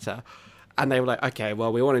character, and they were like, okay,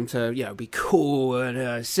 well, we want him to be cool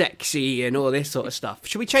and sexy and all this sort of stuff.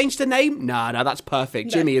 Should we change the name? No, that's perfect.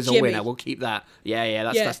 No, Jimmy is a Jimmy. winner. We'll keep that.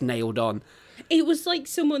 Yeah, that's nailed on. It was like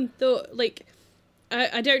someone thought, like,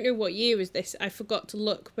 I don't know what year was this. I forgot to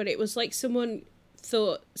look, but it was like someone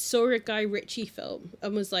saw a Guy Ritchie film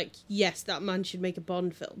and was like, yes, that man should make a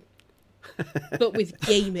Bond film, but with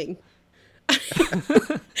gaming.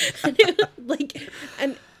 And it was like,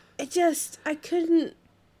 and I couldn't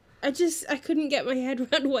get my head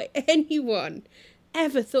around why anyone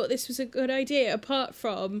ever thought this was a good idea, apart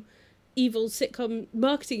from evil sitcom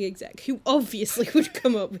marketing exec who obviously would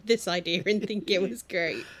come up with this idea and think it was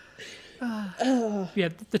great. Yeah,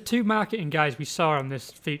 the two marketing guys we saw on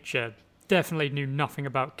this feature definitely knew nothing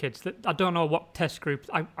about kids. I don't know what test group.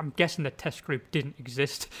 I'm guessing the test group didn't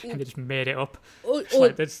exist and they just made it up. It's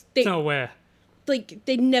like, there's no way. Like,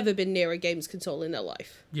 they'd never been near a games console in their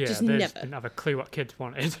life. Yeah, just they never. just didn't have a clue what kids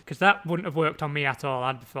wanted, because that wouldn't have worked on me at all.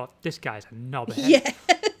 I'd have thought, this guy's a knobhead. Yeah.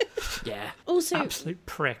 Yeah. Also, Absolute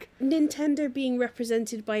prick. Nintendo being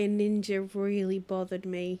represented by a ninja really bothered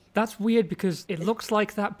me. That's weird, because it looks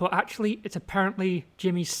like that, but actually it's apparently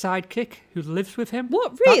Jimmy's sidekick who lives with him.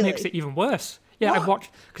 What, really? That makes it even worse. Yeah, What? I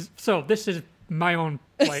watched... So this is my own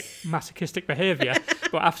masochistic behaviour,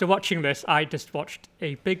 but after watching this, I just watched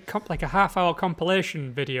a big, a half-hour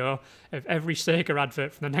compilation video of every Sega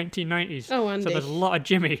advert from the 1990s. Oh, Andy. So there's a lot of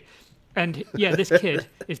Jimmy. And yeah, this kid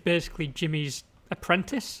is basically Jimmy's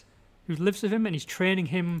apprentice who lives with him, and he's training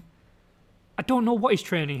him. I don't know what he's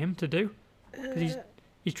training him to do, because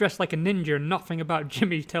he's dressed like a ninja, and nothing about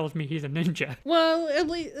Jimmy tells me he's a ninja. Well, at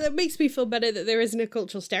least that makes me feel better that there isn't a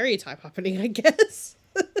cultural stereotype happening, I guess.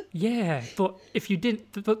 Yeah, but if you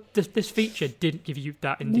didn't, but this feature didn't give you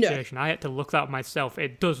that indication. I had to look that up myself.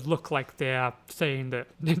 It does look like they are saying that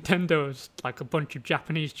Nintendo's like a bunch of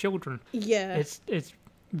Japanese children. Yeah. It's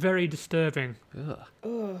very disturbing.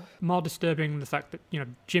 Ugh. More disturbing than the fact that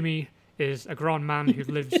Jimmy is a grown man who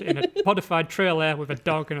lives in a modified trailer with a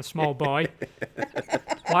dog and a small boy.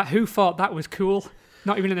 Like, who thought that was cool?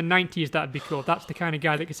 Not even in the 90s that'd be cool. That's the kind of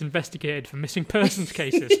guy that gets investigated for missing persons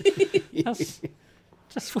cases. That's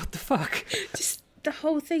just what the fuck. Just the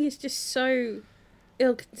whole thing is just so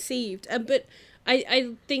ill-conceived. But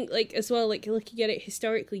I think, like, as well, like, looking at it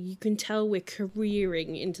historically, you can tell we're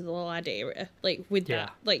careering into the lad era, like, with Yeah.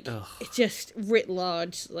 that. Like, it's just writ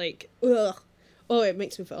large, like, ugh. Oh, it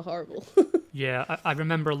makes me feel horrible. Yeah, I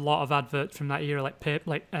remember a lot of adverts from that era, like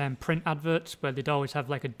print adverts, where they'd always have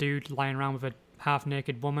like a dude lying around with a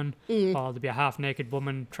half-naked woman, or there'd be a half-naked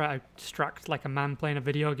woman try to distract like a man playing a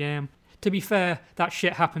video game. To be fair, that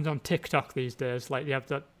shit happens on TikTok these days. Like, they have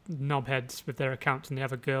the knobheads with their accounts, and they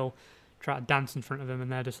have a girl try to dance in front of them,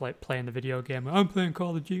 and they're just like playing the video game. I'm playing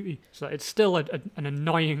Call of Duty. So it's still an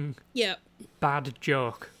annoying, Yeah. bad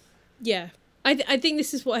joke. Yeah. I think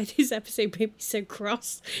this is why this episode made me so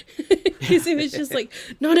cross. Because it was just like,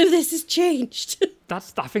 none of this has changed. I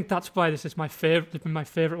think that's why this is my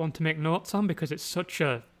favorite one to make notes on, because it's such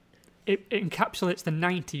a it encapsulates the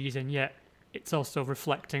 90s, and yet it's also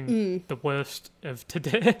reflecting the worst of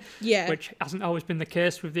today, Yeah. which hasn't always been the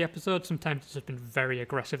case with the episode. Sometimes it's just been very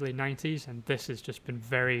aggressively 90s, and this has just been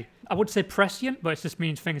very, I would say prescient, but it just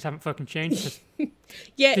means things haven't fucking changed. Just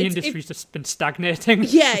Yeah, the industry's just been stagnating.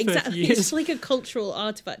 yeah, for 30 exactly. years. It's like a cultural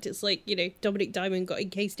artifact. It's like, Dominic Diamond got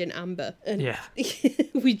encased in amber, and Yeah.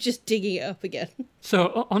 we're just digging it up again.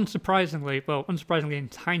 So, unsurprisingly in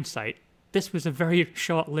hindsight, this was a very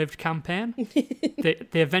short-lived campaign. They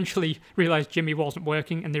eventually realised Jimmy wasn't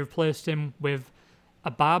working, and they replaced him with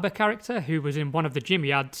a barber character who was in one of the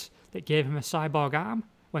Jimmy ads that gave him a cyborg arm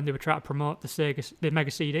when they were trying to promote the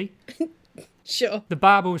Mega CD. Sure. The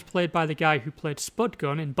barber was played by the guy who played Spud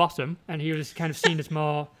Gun in Bottom, and he was kind of seen as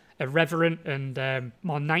more irreverent and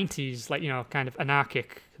more 90s, kind of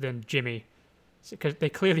anarchic than Jimmy. Because they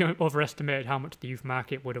clearly overestimated how much the youth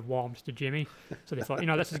market would have warmed to Jimmy. So they thought,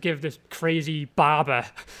 let's just give this crazy barber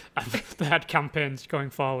and they had campaigns going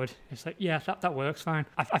forward. It's like, yeah, that works fine.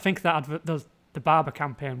 I think that the barber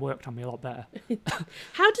campaign worked on me a lot better.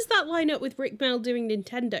 How does that line up with Rick Mail doing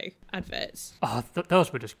Nintendo adverts? Oh,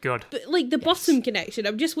 those were just good. But the Bottom connection,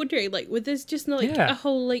 I'm just wondering, would there's just not Yeah. a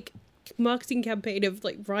whole marketing campaign of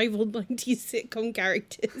rival 90s sitcom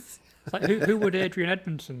characters? It's like, who would Adrian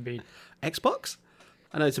Edmondson be? Xbox?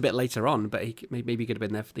 I know it's a bit later on, but he maybe could have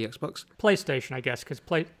been there for the Xbox. PlayStation, I guess, because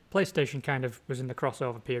PlayStation kind of was in the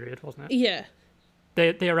crossover period, wasn't it? Yeah.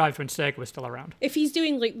 They arrived when Sega was still around. If he's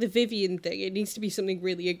doing the Vivian thing, it needs to be something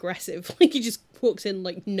really aggressive. He just walks in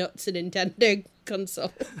nuts a Nintendo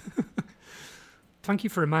console. Thank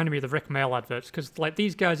you for reminding me of the Rick Mail adverts, because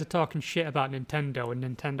these guys are talking shit about Nintendo, and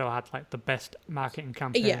Nintendo had the best marketing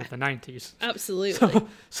campaign Yeah. of the 90s. Absolutely.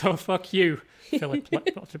 So fuck you, Philip.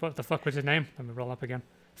 What the fuck was his name? Let me roll up again.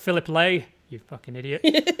 Philip Lay, you fucking idiot.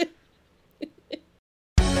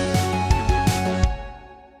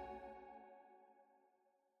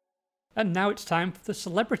 And now it's time for the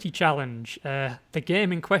Celebrity Challenge. The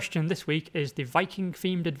game in question this week is the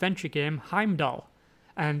Viking-themed adventure game Heimdall.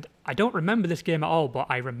 And I don't remember this game at all, but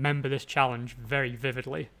I remember this challenge very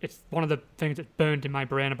vividly. It's one of the things that burned in my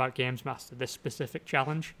brain about Games Master, this specific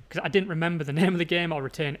challenge. Because I didn't remember the name of the game or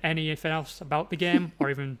retain anything else about the game, or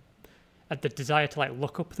even had the desire to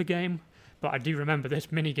look up the game. But I do remember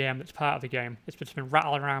this mini-game that's part of the game. It's just been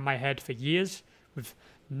rattling around my head for years, with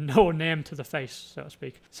no name to the face, so to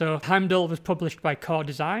speak. So Heimdall was published by Core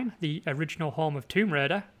Design, the original home of Tomb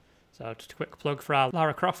Raider. So just a quick plug for our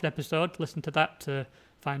Lara Croft episode. Listen to that to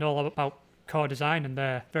find all about Core Design and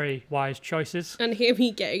their very wise choices. And hear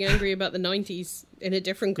me getting angry about the 90s in a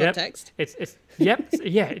different context.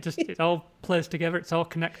 It all plays together. It's all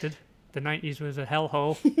connected. The 90s was a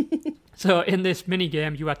hellhole. So in this mini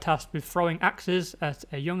game, you are tasked with throwing axes at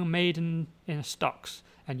a young maiden in stocks,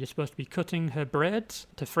 and you're supposed to be cutting her braids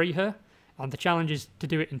to free her. And the challenge is to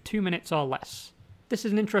do it in 2 minutes or less. This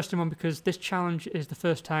is an interesting one because this challenge is the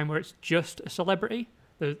first time where it's just a celebrity.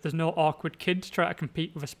 There's no awkward kids trying to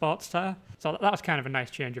compete with a sports star. So that was kind of a nice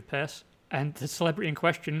change of pace. And the celebrity in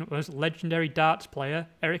question was legendary darts player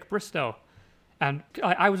Eric Bristow. And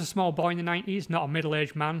I was a small boy in the 90s, not a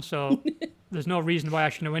middle-aged man, so there's no reason why I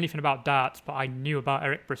should know anything about darts, but I knew about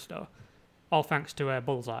Eric Bristow. All thanks to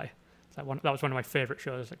Bullseye. That was one of my favourite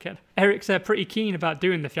shows as a kid. Eric's pretty keen about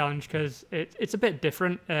doing the challenge because it's a bit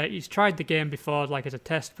different. He's tried the game before as a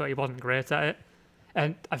test, but he wasn't great at it.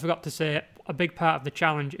 And I forgot to say, a big part of the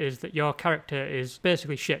challenge is that your character is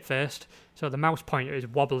basically shit-faced, so the mouse pointer is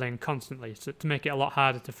wobbling constantly to make it a lot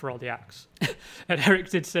harder to throw the axe. And Eric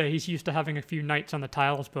did say he's used to having a few nights on the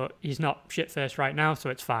tiles, but he's not shit-faced right now, so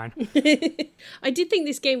it's fine. I did think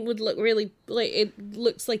this game would look really it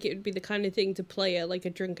looks like it would be the kind of thing to play at a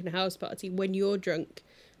drunken house party when you're drunk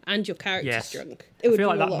and your character's drunk. I feel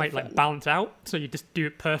like that might balance out, so you just do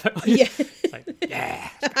it perfectly. Yeah.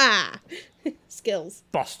 Yeah. Skills.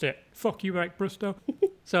 Bossed it. Fuck you, Eric Bristow.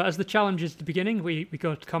 So as the challenge is the beginning, we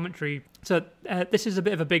go to commentary. So this is a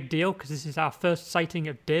bit of a big deal because this is our first sighting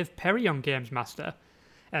of Dave Perry on Games Master.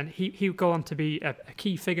 And he would go on to be a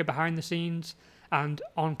key figure behind the scenes and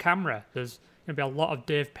on camera. There's going to be a lot of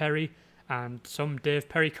Dave Perry and some Dave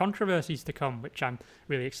Perry controversies to come, which I'm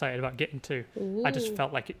really excited about getting to. Ooh. I just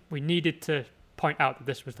felt like we needed to point out that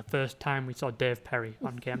this was the first time we saw Dave Perry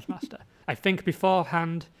on Games Master. I think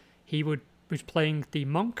beforehand he was playing the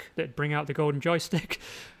monk that'd bring out the golden joystick,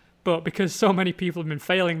 but because so many people have been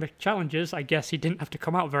failing the challenges, I guess he didn't have to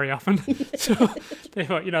come out very often. So they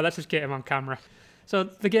thought, let's just get him on camera. So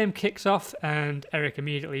the game kicks off and Eric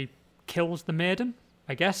immediately kills the maiden,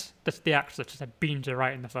 I guess. That's the axe that just beams her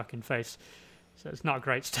right in the fucking face. So it's not a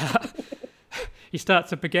great start. He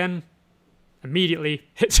starts up again, immediately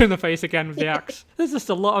hits her in the face again with the axe. There's just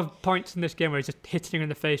a lot of points in this game where he's just hitting her in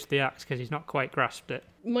the face with the axe because he's not quite grasped it.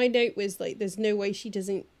 My note was like, there's no way she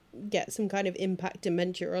doesn't get some kind of impact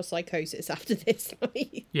dementia or psychosis after this.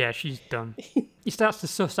 Yeah, she's done. He starts to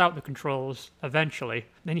suss out the controls eventually.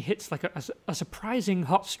 Then he hits like a surprising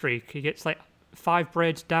hot streak. He gets like 5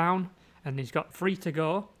 braids down and he's got 3 to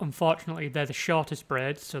go. Unfortunately, they're the shortest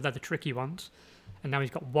braids, so they're the tricky ones. And now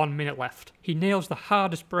he's got 1 minute left. He nails the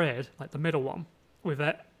hardest braid, like the middle one, with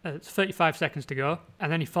it's 35 seconds to go.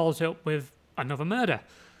 And then he follows it up with another murder.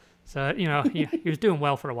 So, you know, he was doing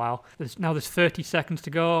well for a while. There's 30 seconds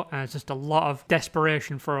to go, and it's just a lot of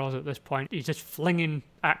desperation for us at this point. He's just flinging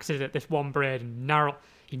axes at this one braid, and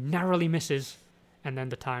he narrowly misses, and then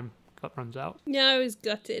the time runs out. Yeah, I was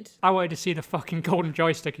gutted. I wanted to see the fucking golden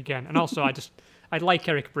joystick again. And also, I like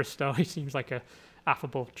Eric Bristow. He seems like a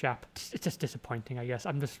affable chap. It's just disappointing, I guess.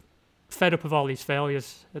 I'm just fed up with all these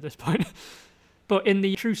failures at this point. But in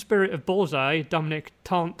the true spirit of Bullseye, Dominic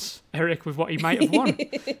taunts Eric with what he might have won.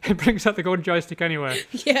 He brings out the golden joystick anyway.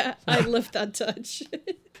 Yeah, I love that touch.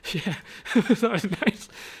 Yeah, that was nice.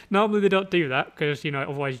 Normally they don't do that because, you know,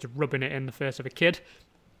 otherwise you're rubbing it in the face of a kid.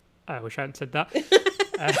 I wish I hadn't said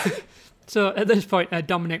that. So at this point,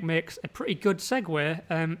 Dominic makes a pretty good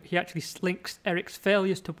segue. He actually links Eric's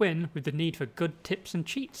failures to win with the need for good tips and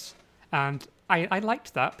cheats. And I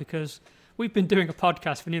liked that because we've been doing a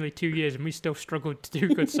podcast for nearly 2 years and we still struggled to do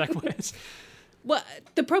good segues. Well,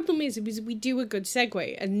 the problem is we do a good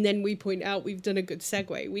segue and then we point out we've done a good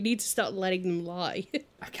segue. We need to start letting them lie.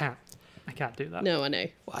 I can't do that. No, I know.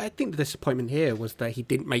 Well, I think the disappointment here was that he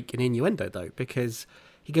didn't make an innuendo, though, because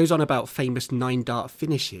he goes on about famous 9-dart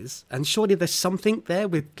finishes, and surely there's something there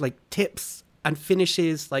with, like, tips and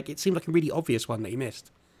finishes. Like, it seemed like a really obvious one that he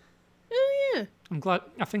missed. Oh, yeah. I'm glad.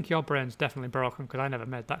 I think your brain's definitely broken because I never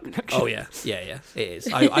made that connection. Oh, yeah. Yeah, it is.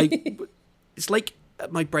 It's like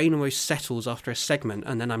my brain almost settles after a segment,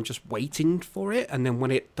 and then I'm just waiting for it, and then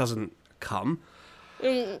when it doesn't come,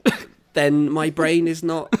 then my brain is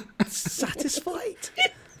not satisfied.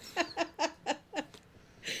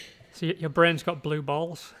 So your brain's got blue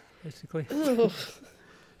balls, basically. Oh.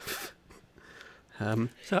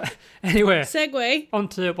 So anyway, Segue. on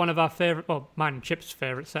to one of our favourite, well, mine and Chip's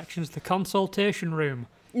favourite sections, the consultation room.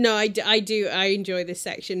 No, I do. I enjoy this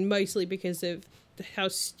section mostly because of how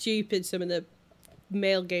stupid some of the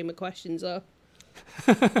male gamer questions are.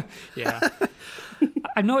 Yeah.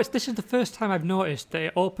 I noticed this is the first time I've noticed that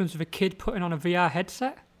it opens with a kid putting on a VR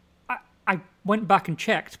headset. I went back and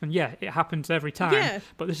checked, and yeah, it happens every time. Yeah.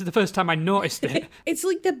 But this is the first time I noticed it. It's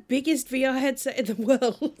like the biggest VR headset in the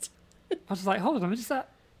world. I was like, hold on, is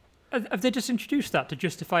that... Have they just introduced that to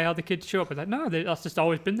justify how the kids show up? But like, no, that's just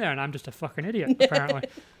always been there, and I'm just a fucking idiot, apparently.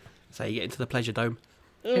 So you get into the pleasure dome.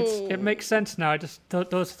 It makes sense now.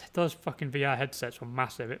 Those fucking VR headsets were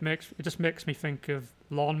massive. It just makes me think of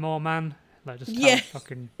Lawnmower Man. Like just how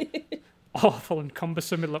fucking awful and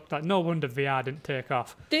cumbersome it looked like. No wonder VR didn't take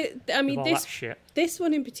off. That shit. This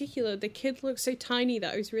one in particular, the kid looked so tiny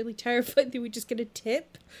that I was really terrified they were just going to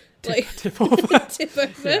tip over,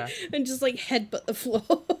 Yeah. and just like headbutt the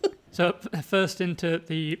floor. So first into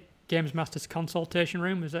the Games Master's consultation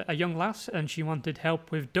room was a young lass, and she wanted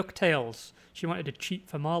help with DuckTales. She wanted to cheat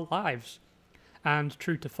for more lives. And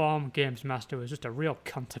true to form, Games Master was just a real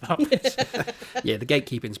cunt about this. Yeah, the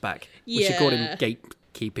gatekeeping's back. We should call him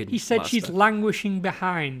gatekeeping. He said master. she's languishing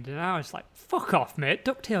behind, and I was like, fuck off, mate.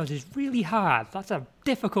 DuckTales is really hard. That's a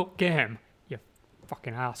difficult game, you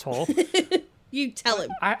fucking asshole. You tell him.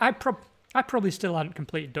 I probably still hadn't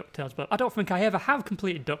completed DuckTales, but I don't think I ever have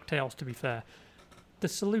completed DuckTales, to be fair. The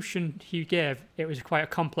solution he gave, it was quite a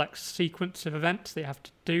complex sequence of events that you have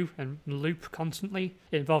to do and loop constantly.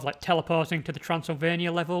 It involved like teleporting to the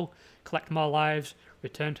Transylvania level, collect more lives,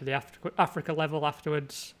 return to the Africa level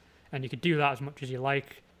afterwards, and you could do that as much as you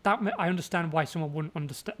like. I understand why someone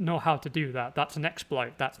wouldn't know how to do that. That's an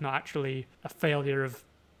exploit. That's not actually a failure of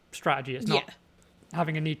strategy. It's not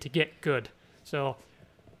having a need to get good. So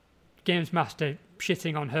Games Master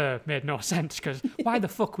shitting on her made no sense, because why the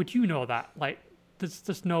fuck would you know that? Like,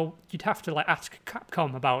 there's no... You'd have to, like, ask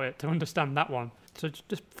Capcom about it to understand that one. So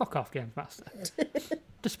just fuck off, Games Master.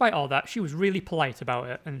 Despite all that, she was really polite about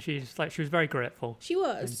it, and she was very grateful. She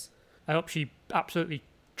was. And I hope she absolutely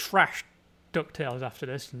trashed DuckTales after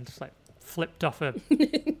this and just, like, flipped off a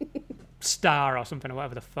star or something, or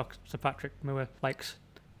whatever the fuck Sir Patrick Moore likes.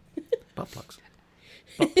 Butt plugs.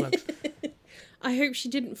 Butt plugs. I hope she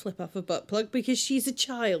didn't flip off a butt plug because she's a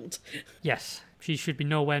child. Yes, she should be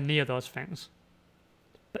nowhere near those things.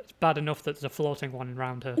 But it's bad enough that there's a floating one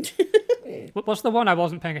around her. What's the one I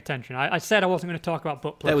wasn't paying attention? I said I wasn't going to talk about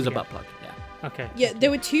butt plugs. There was again. a butt plug, yeah. Okay. Yeah,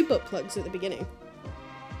 there were 2 butt plugs at the beginning.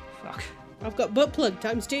 Fuck. I've got butt plug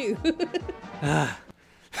times 2.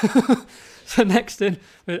 So next in,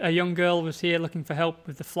 a young girl was here looking for help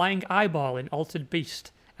with the flying eyeball in Altered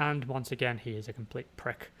Beast. And once again, he is a complete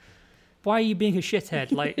prick. Why are you being a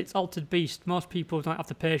shithead? Like, it's Altered Beast. Most people don't have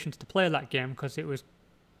the patience to play that game because it was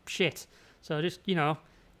shit. So just,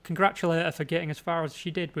 congratulate her for getting as far as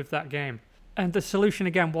she did with that game. And the solution,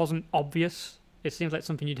 again, wasn't obvious. It seems like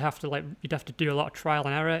something you'd have to do a lot of trial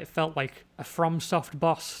and error. It felt like a FromSoft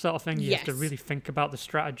boss sort of thing. You have to really think about the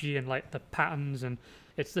strategy and like the patterns, and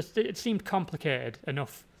it seemed complicated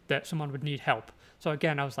enough that someone would need help. So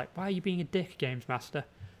again, I was like, why are you being a dick, Games Master?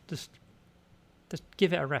 Just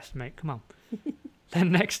give it a rest, mate. Come on.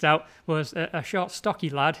 Then next out was a short, stocky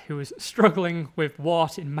lad who was struggling with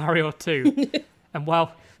Wart in Mario 2. And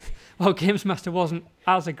while Games Master wasn't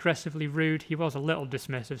as aggressively rude, he was a little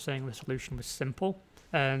dismissive, saying the solution was simple.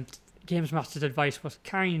 And Games Master's advice was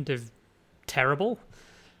kind of terrible.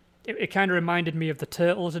 It kind of reminded me of the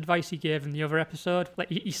Turtles' advice he gave in the other episode. Like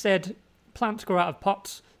he said, plants grow out of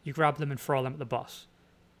pots, you grab them and throw them at the boss.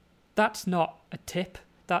 That's not a tip.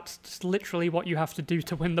 That's just literally what you have to do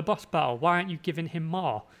to win the boss battle. Why aren't you giving him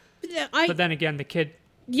more? But then again, the kid...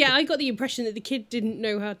 Yeah, I got the impression that the kid didn't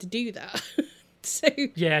know how to do that. So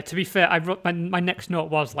yeah, to be fair, I wrote my next note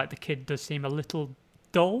was like the kid does seem a little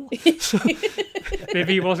dull. So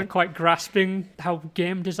maybe he wasn't quite grasping how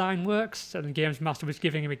game design works, and the Games Master was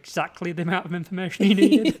giving him exactly the amount of information he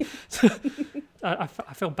needed. So, I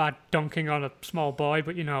feel bad dunking on a small boy,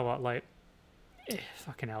 but you know what, like,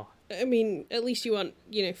 fucking hell. I mean, at least you want,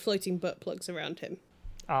 floating butt plugs around him.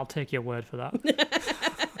 I'll take your word for that.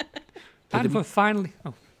 And we're finally...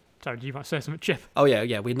 Oh, sorry, do you want to say something, Chip? Oh,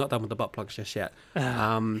 yeah, we're not done with the butt plugs just yet.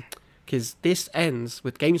 Because this ends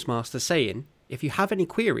with Games Master saying, if you have any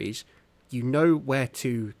queries, you know where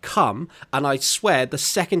to come. And I swear, the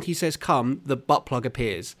second he says come, the butt plug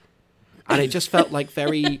appears. And it just felt like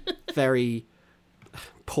very, very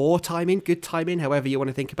poor timing, good timing, however you want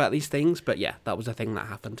to think about these things. But yeah, that was a thing that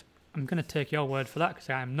happened. I'm going to take your word for that because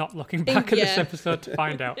I am not looking back at this episode to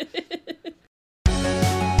find out.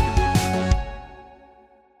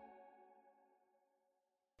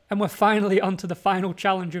 And we're finally onto the final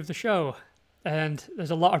challenge of the show. And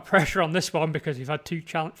there's a lot of pressure on this one because we've had 2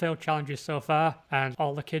 failed challenges so far, and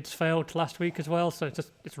all the kids failed last week as well. So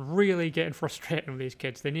it's really getting frustrating with these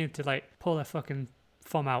kids. They need to pull their fucking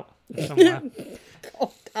thumb out somewhere.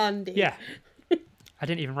 Oh, Andy. Yeah. I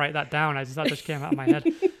didn't even write that down. That just came out of my head.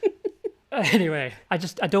 Anyway, I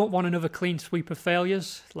don't want another clean sweep of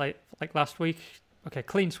failures like last week. Okay,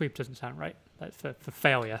 clean sweep doesn't sound right. Like for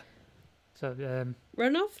failure. So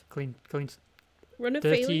runoff? Clean Run of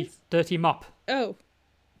failures? Dirty mop. Oh.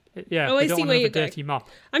 Yeah. Oh, I see where you're going. Dirty mop.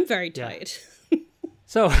 I'm very tired.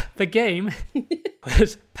 So the game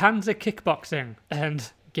was Panzer Kickboxing,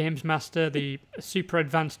 and Games Master, the super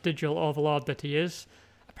advanced digital overlord that he is,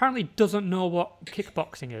 apparently doesn't know what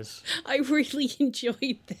kickboxing is. I really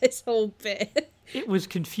enjoyed this whole bit. It was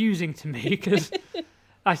confusing to me because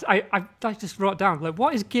I just wrote down,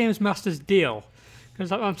 what is Games Master's deal?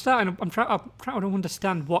 Because I'm trying to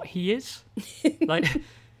understand what he is.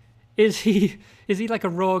 Is he like a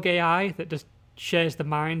rogue AI that just shares the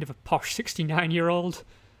mind of a posh 69-year-old?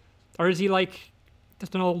 Or is he like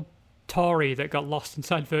just an old Tory that got lost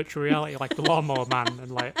inside virtual reality like the Lawnmower Man,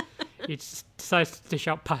 and he just decides to dish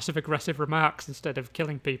out passive-aggressive remarks instead of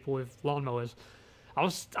killing people with lawnmowers? I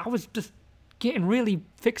was just getting really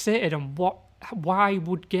fixated on why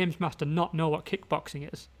would Games Master not know what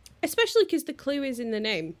kickboxing is? Especially because the clue is in the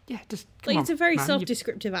name. Yeah, just it's a very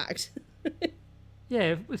self-descriptive act.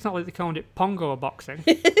 Yeah, it's not like they called it pongo boxing.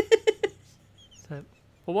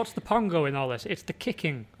 Well, what's the pongo in all this? It's the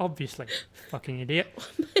kicking, obviously. Fucking idiot.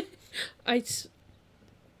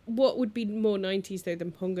 What would be more 90s, though,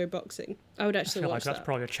 than pongo boxing? I would actually watch that. That's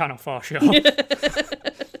probably a Channel 4 show.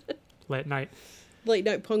 Late night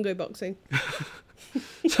pongo boxing.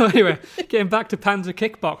 So anyway, getting back to Panzer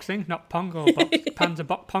Kickboxing, not pongo boxing.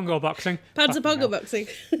 Pongo boxing. Panzer pongo boxing.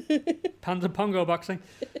 Panzer pongo boxing.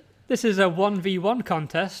 This is a 1v1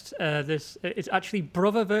 contest. It's actually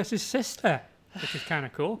brother versus sister, which is kind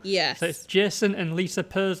of cool. Yes. So it's Jason and Lisa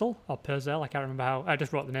Purcell, or Purcell, I can't remember how. I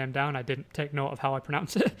just wrote the name down. I didn't take note of how I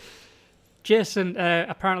pronounce it. Jason,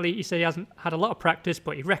 apparently, he said he hasn't had a lot of practice,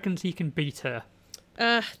 but he reckons he can beat her.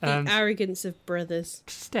 The arrogance of brothers.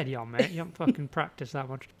 Steady on, mate. You don't fucking practice that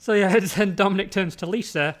much. So yeah, then Dominic turns to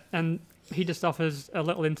Lisa, and he just offers a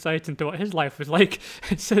little insight into what his life was like.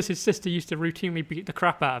 It says his sister used to routinely beat the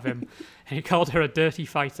crap out of him, and he called her a dirty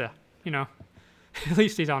fighter. At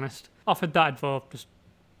least he's honest. Offered that info just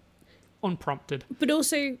unprompted. But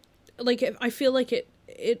also, like I feel like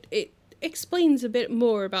it explains a bit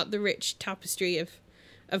more about the rich tapestry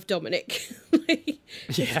of Dominic. Like,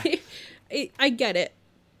 Yeah. I get it.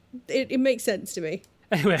 It makes sense to me.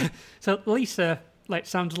 Anyway, so Lisa like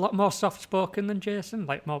sounds a lot more soft spoken than Jason,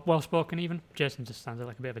 like more well spoken even. Jason just sounded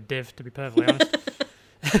like a bit of a div, to be perfectly honest.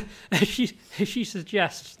 she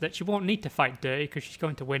suggests that she won't need to fight dirty because she's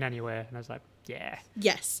going to win anyway, and I was like, yeah.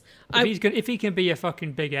 Yes. If he can be a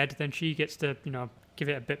fucking big head, then she gets to, give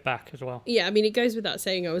it a bit back as well. Yeah, I mean, it goes without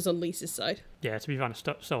saying I was on Lisa's side. Yeah, to be honest,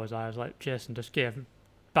 so was I. I was like, Jason just gave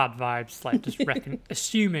bad vibes, like just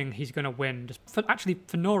assuming he's going to win, just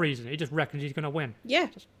for no reason. He just reckons he's going to win. Yeah.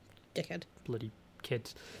 Just dickhead. Bloody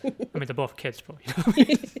kids. I mean, they're both kids, but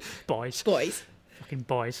boys. Boys. Fucking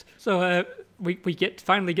boys. So we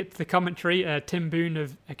finally get to the commentary. Tim Boone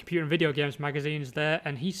of Computer and Video Games magazine is there,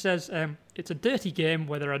 and he says it's a dirty game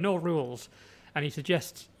where there are no rules, and he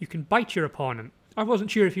suggests you can bite your opponent. I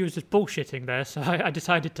wasn't sure if he was just bullshitting there, so I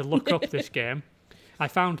decided to look up this game. I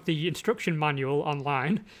found the instruction manual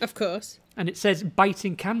online. Of course. And it says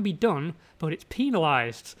biting can be done, but it's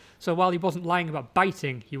penalised. So while he wasn't lying about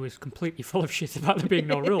biting, he was completely full of shit about there being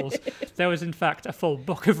no rules. There was, in fact, a full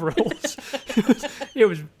book of rules. It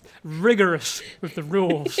was rigorous with the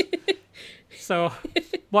rules. So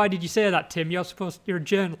why did you say that, Tim? You're a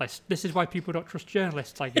journalist. This is why people don't trust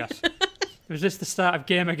journalists, I guess. Was this the start of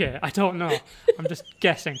Gamergate? I don't know. I'm just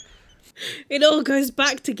guessing. It all goes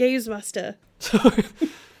back to Games Master. So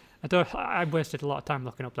I wasted a lot of time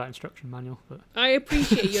looking up that instruction manual. But I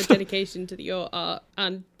appreciate your dedication to your art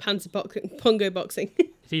and pongo boxing.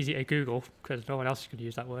 It's easy to Google because no one else could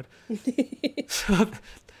use that word.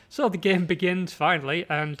 So the game begins finally,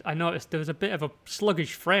 and I noticed there was a bit of a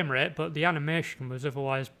sluggish frame rate, but the animation was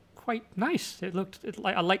otherwise quite nice.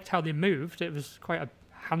 I liked how they moved. It was quite a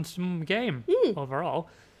handsome game overall.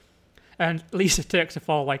 And Lisa takes a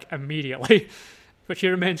fall like immediately. But she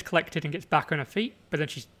remains collected and gets back on her feet, but then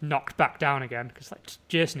she's knocked back down again because like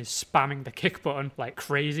Jason is spamming the kick button like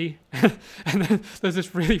crazy. And then there's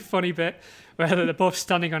this really funny bit where they're both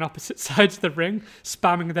standing on opposite sides of the ring,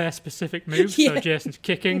 spamming their specific moves. Yeah. So Jason's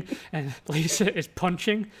kicking and Lisa is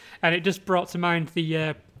punching, and it just brought to mind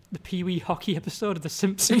the Pee Wee hockey episode of The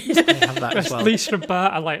Simpsons. I have that as well. Lisa and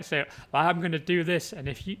Bart are like, say, well, I'm going to do this, and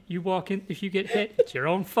if you walk in, if you get hit, it's your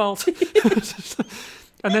own fault.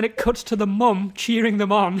 And then it cuts to the mum cheering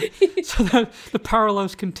them on, so the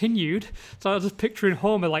parallels continued. So I was just picturing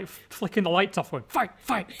Homer like flicking the lights off, going, fight,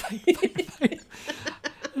 fight, fight, fight, fight.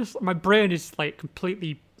 My brain is like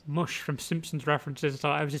completely mush from Simpsons references,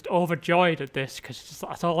 so I was just overjoyed at this because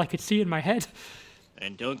that's all I could see in my head.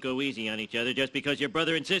 And don't go easy on each other just because you're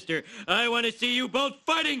brother and sister. I want to see you both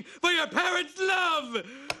fighting for your parents' love!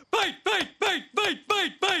 Fight, fight, fight, fight,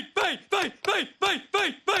 fight, fight, fight, fight, fight, fight,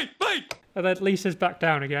 fight, fight, fight! And then Lisa's back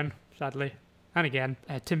down again, sadly. And again,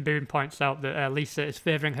 Tim Boone points out that Lisa is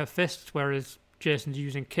favouring her fists, whereas Jason's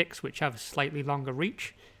using kicks, which have a slightly longer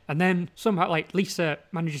reach. And then somehow, like, Lisa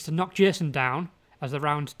manages to knock Jason down as the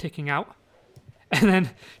round's ticking out. And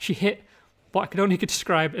then she hit what I could only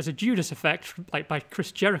describe as a Judas effect, like by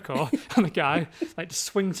Chris Jericho, and the guy like just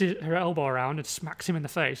swings her elbow around and smacks him in the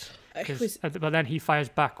face. But then he fires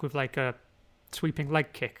back with like a sweeping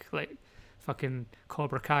leg kick, like fucking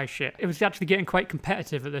Cobra Kai shit. It was actually getting quite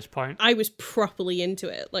competitive at this point. I was properly into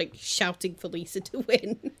it, like shouting for Lisa to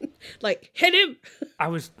win. Like, hit him! I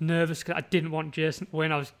was nervous because I didn't want Jason to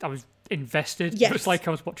win. I was invested. Yes. It was like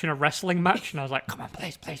I was watching a wrestling match, and I was like, come on,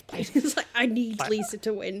 please, please, please. It's like, I need Lisa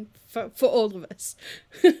to win for all of us.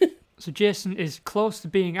 So Jason is close to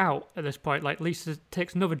being out at this point. Like, Lisa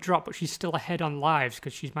takes another drop, but she's still ahead on lives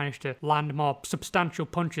because she's managed to land more substantial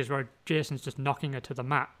punches where Jason's just knocking her to the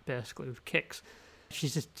mat, basically, with kicks. She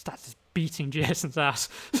just starts beating Jason's ass.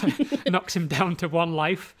 So knocks him down to 1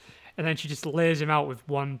 life, and then she just lays him out with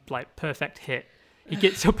one, like, perfect hit. He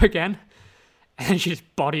gets up again, and then she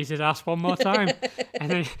just bodies his ass one more time. And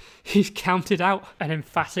then he's counted out. An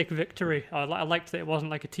emphatic victory. I liked that it wasn't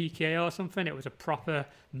like a TKO or something. It was a proper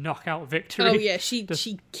knockout victory. Oh yeah, she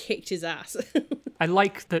kicked his ass. I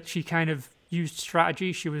like that she kind of used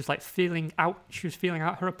strategy. She was like feeling out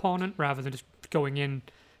her opponent rather than just going in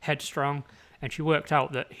headstrong. And she worked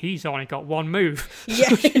out that he's only got one move.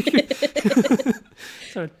 Yeah.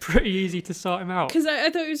 So it's pretty easy to sort him out. Because I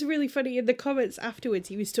thought it was really funny in the comments afterwards.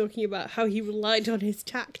 He was talking about how he relied on his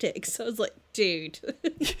tactics. I was like, dude.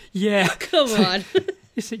 Yeah. Come on.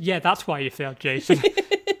 Yeah, that's why you failed, Jason.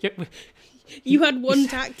 You had one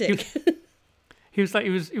tactic. He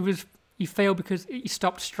failed because he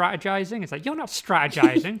stopped strategizing. It's like, you're not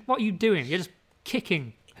strategizing. What are you doing? You're just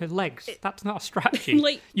kicking her legs. That's not a strategy.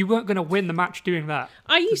 Like- you weren't going to win the match doing that.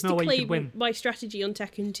 I used There's no to way you could claim win. my strategy on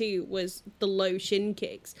Tekken 2 was the low shin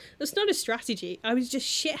kicks. That's not a strategy. I was just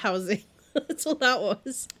shithousing. That's all that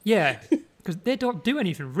was. Yeah, because they don't do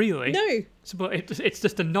anything really. No. So, but it's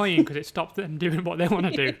just annoying because it stops them doing what they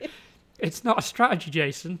want to do. It's not a strategy,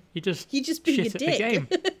 Jason. You just being shit a at the dick. game.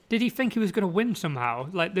 Did he think he was going to win somehow?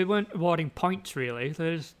 Like, they weren't awarding points really.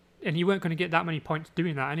 And you weren't going to get that many points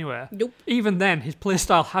doing that anywhere. Nope. Even then, his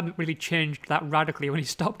playstyle hadn't really changed that radically when he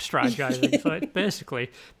stopped strategizing. So it's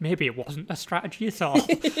basically, maybe it wasn't a strategy at all.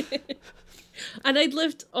 And I'd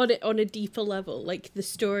loved on it on a deeper level, like the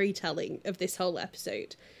storytelling of this whole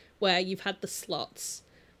episode, where you've had the slots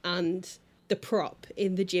and the prop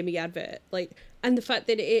in the Jimmy advert, like, and the fact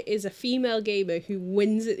that it is a female gamer who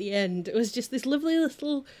wins at the end. It was just this lovely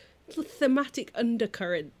little thematic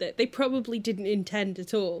undercurrent that they probably didn't intend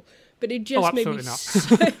at all, but it just made me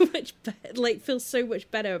absolutely so much like feel so much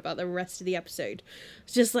better about the rest of the episode.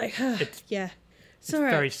 It's just like, yeah, it's all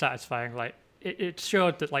right. Very satisfying. Like, it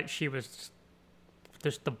showed that, like, she was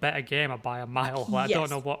just the better gamer by a mile. Like, Yes. I don't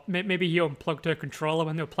know what. Maybe he unplugged her controller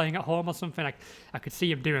when they were playing at home or something. I could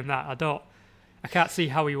see him doing that. I can't see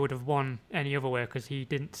how he would have won any other way because he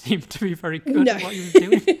didn't seem to be very good No. at what he was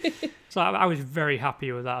doing. So I was very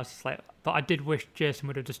happy with that. I was just like, but I did wish Jason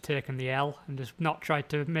would have just taken the L and just not tried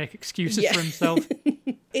to make excuses Yeah. for himself.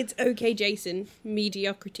 It's okay, Jason.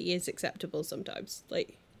 Mediocrity is acceptable sometimes.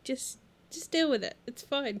 Like, just deal with it. It's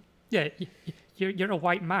fine. Yeah, you're a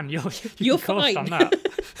white man. You're You're can coast fine. on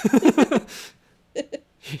that.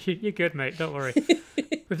 You're good, mate. Don't worry.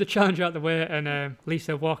 With the challenge out the way and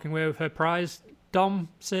Lisa walking away with her prize, Dom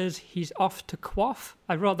says he's off to quaff.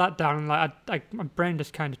 I wrote that down and my brain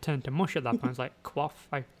just kind of turned to mush at that point. I was like, quaff.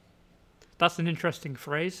 That's an interesting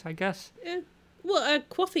phrase, I guess. Yeah. Well,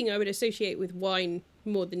 quaffing I would associate with wine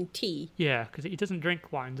more than tea. Yeah, because he doesn't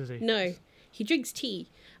drink wine, does he? No, he drinks tea.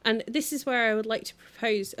 And this is where I would like to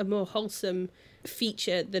propose a more wholesome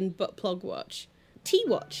feature than Butt Plug Watch. Tea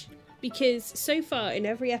Watch. Because so far in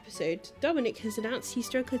every episode, Dominic has announced he's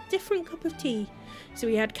drunk a different cup of tea. So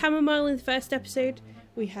we had chamomile in the first episode,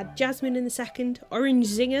 we had jasmine in the second, orange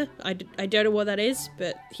zinger, I don't know what that is,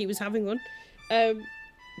 but he was having one.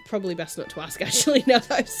 Probably best not to ask, actually, now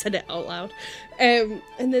that I've said it out loud. And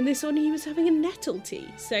then this one, he was having a nettle tea.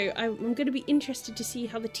 So I'm going to be interested to see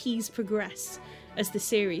how the teas progress as the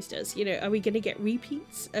series does. You know, are we going to get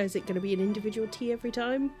repeats? Or is it going to be an individual tea every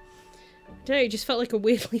time? I don't know, it just felt like a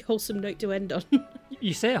weirdly wholesome note to end on.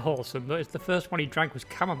 You say wholesome, but it's the first one he drank was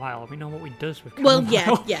chamomile. We know what he does with Well,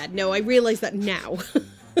 chamomile. yeah, no, I realise that now.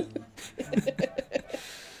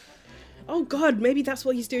 Oh god, maybe that's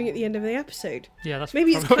what he's doing at the end of the episode. Yeah, that's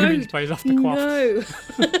Maybe it's probably what he means code. by he's off to quaff. No.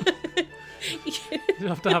 He'll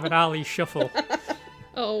have to have an Ali shuffle.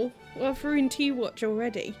 Oh, well, I've ruined Tea Watch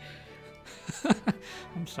already.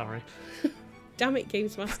 I'm sorry. Damn it,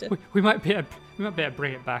 Games Master. We might be able to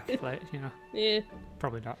bring it back, like, Yeah.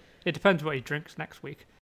 probably not. It depends what he drinks next week.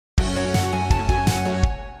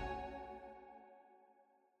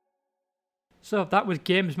 So that was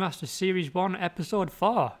Games Master Series 1, Episode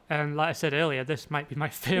 4. And like I said earlier, this might be my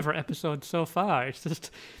favourite episode so far.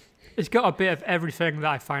 It's got a bit of everything that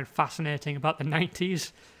I find fascinating about the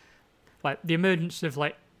 90s. Like, the emergence of,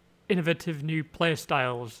 like, innovative new play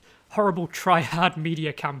styles, horrible try-hard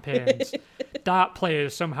media campaigns, dart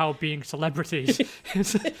players somehow being celebrities.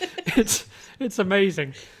 It's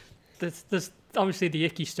amazing. There's obviously the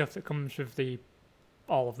icky stuff that comes with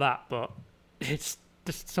all of that, but it's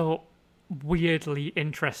just so weirdly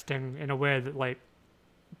interesting in a way that, like,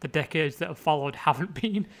 the decades that have followed haven't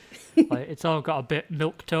been. Like, it's all got a bit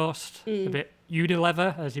milquetoast, a bit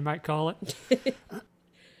Unilever, as you might call it.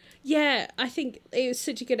 Yeah, I think it was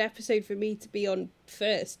such a good episode for me to be on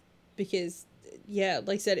first because, yeah,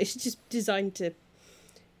 like I said, it's just designed to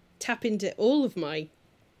tap into all of my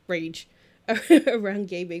rage around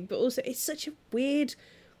gaming, but also it's such a weird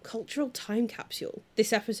cultural time capsule.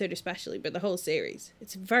 This episode especially, but the whole series.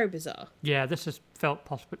 It's very bizarre. Yeah, this has felt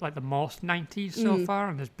possibly like the most 90s so far,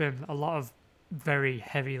 and there's been a lot of very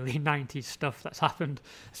heavily 90s stuff that's happened,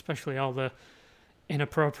 especially all the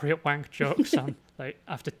inappropriate wank jokes and like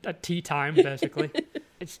at tea time, basically.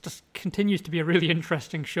 It just continues to be a really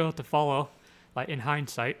interesting show to follow, like, in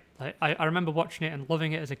hindsight. Like, I remember watching it and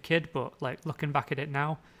loving it as a kid, but, like, looking back at it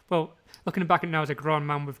now as a grown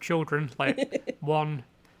man with children, like, one,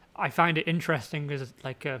 I find it interesting as,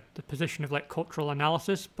 like, the position of, like, cultural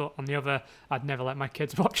analysis, but on the other, I'd never let my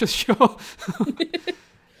kids watch the show.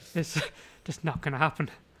 It's just not going to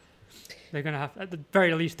happen. They're going to have, at the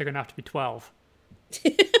very least, they're going to have to be 12.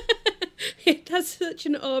 It has such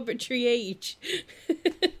an arbitrary age.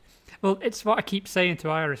 Well, it's what I keep saying to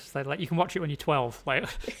Iris. Like you can watch it when you're 12. Like,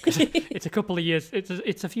 'cause it's a couple of years.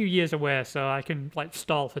 It's a few years away, so I can like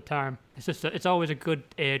stall for time. It's just it's always a good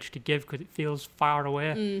age to give because it feels far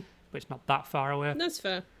away, but it's not that far away. That's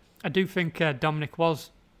fair. I do think Dominic was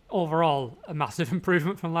overall a massive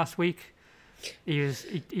improvement from last week. He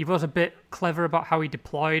was a bit clever about how he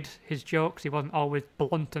deployed his jokes. He wasn't always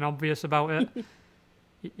blunt and obvious about it.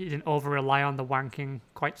 He didn't over rely on the wanking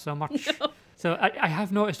quite so much. No. So I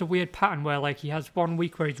have noticed a weird pattern where like he has one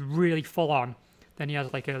week where he's really full on, then he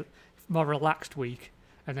has like a more relaxed week,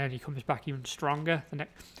 and then he comes back even stronger.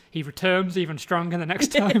 He returns even stronger the next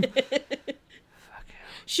time.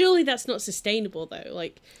 Surely that's not sustainable though.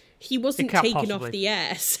 Like he wasn't can't taken possibly. off the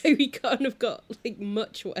air, so he kind of got like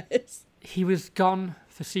much worse. He was gone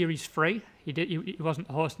for series 3. He wasn't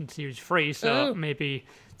hosting series 3, so maybe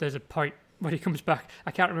there's a point when he comes back.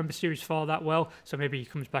 I can't remember series 4 that well, so maybe he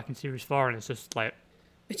comes back in series 4 and it's just like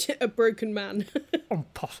A broken man.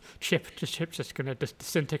 Chip's just gonna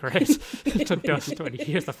disintegrate to dust when he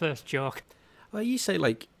hears the first joke. Well, you say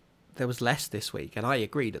like there was less this week, and I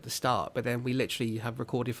agreed at the start, but then we literally have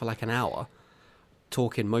recorded for like an hour,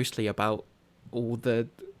 talking mostly about all the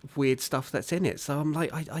weird stuff that's in it. So I'm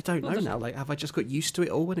like, I don't know now. Like, have I just got used to it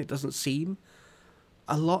all, and it doesn't seem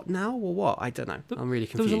a lot now, or what? I don't know. I'm really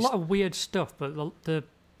confused. There was a lot of weird stuff, but the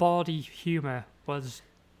bawdy humour was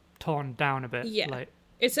torn down a bit. Yeah. Like,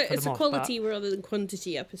 It's for a the most quality rather than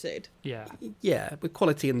quantity episode. yeah. Yeah, with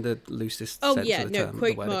quality in the loosest Oh sense yeah, of the no term,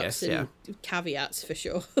 quote the word, I marks guess. and caveats for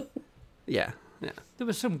sure. Yeah. There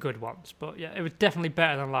were some good ones, but yeah, it was definitely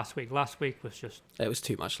better than last week. Last week was just It was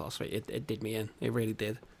too much last week. It did me in. It really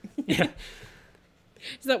did. yeah.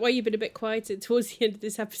 Is that why you've been a bit quieter towards the end of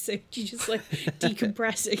this episode? You're just like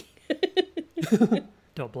decompressing.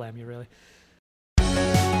 Don't blame you, really.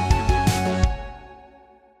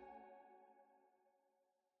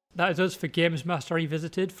 That is us for Games Master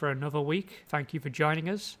Revisited for another week. Thank you for joining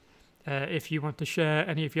us. If you want to share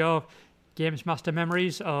any of your Games Master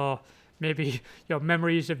memories or maybe your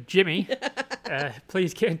memories of Jimmy,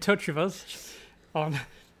 please get in touch with us on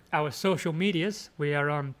our social medias. We are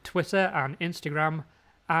on Twitter and Instagram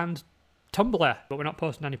and Tumblr, but we're not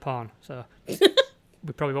posting any porn, so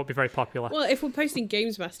we probably won't be very popular. Well, if we're posting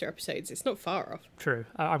Games Master episodes, it's not far off. True.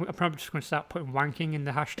 I'm probably just going to start putting wanking in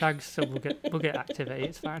the hashtags, so we'll get activity.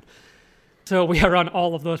 It's fine. So we are on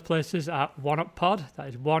all of those places at OneUpPod. That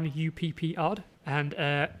is 1UPP odd, and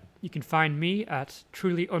you can find me at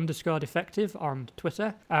truly_defective on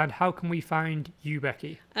Twitter. And how can we find you,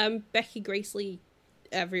 Becky? Becky Gracely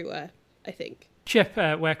everywhere, I think. Chip,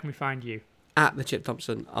 where can we find you? At the Chip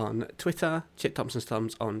Thompson on Twitter, Chip Thompson's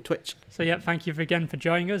Thumbs on Twitch. So yeah, thank you again for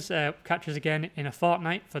joining us. Catch us again in a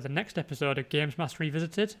fortnight for the next episode of Games Master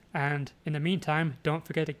Revisited. And in the meantime, don't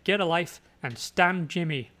forget to get a life and stand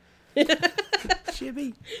Jimmy.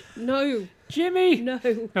 Jimmy. No, Jimmy! no.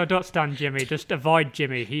 No, don't stand Jimmy. Just avoid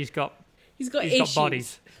Jimmy. He's got Issues.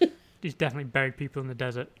 bodies. He's definitely buried people in the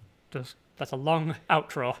desert. That's a long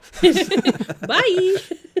outro.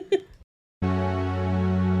 Bye.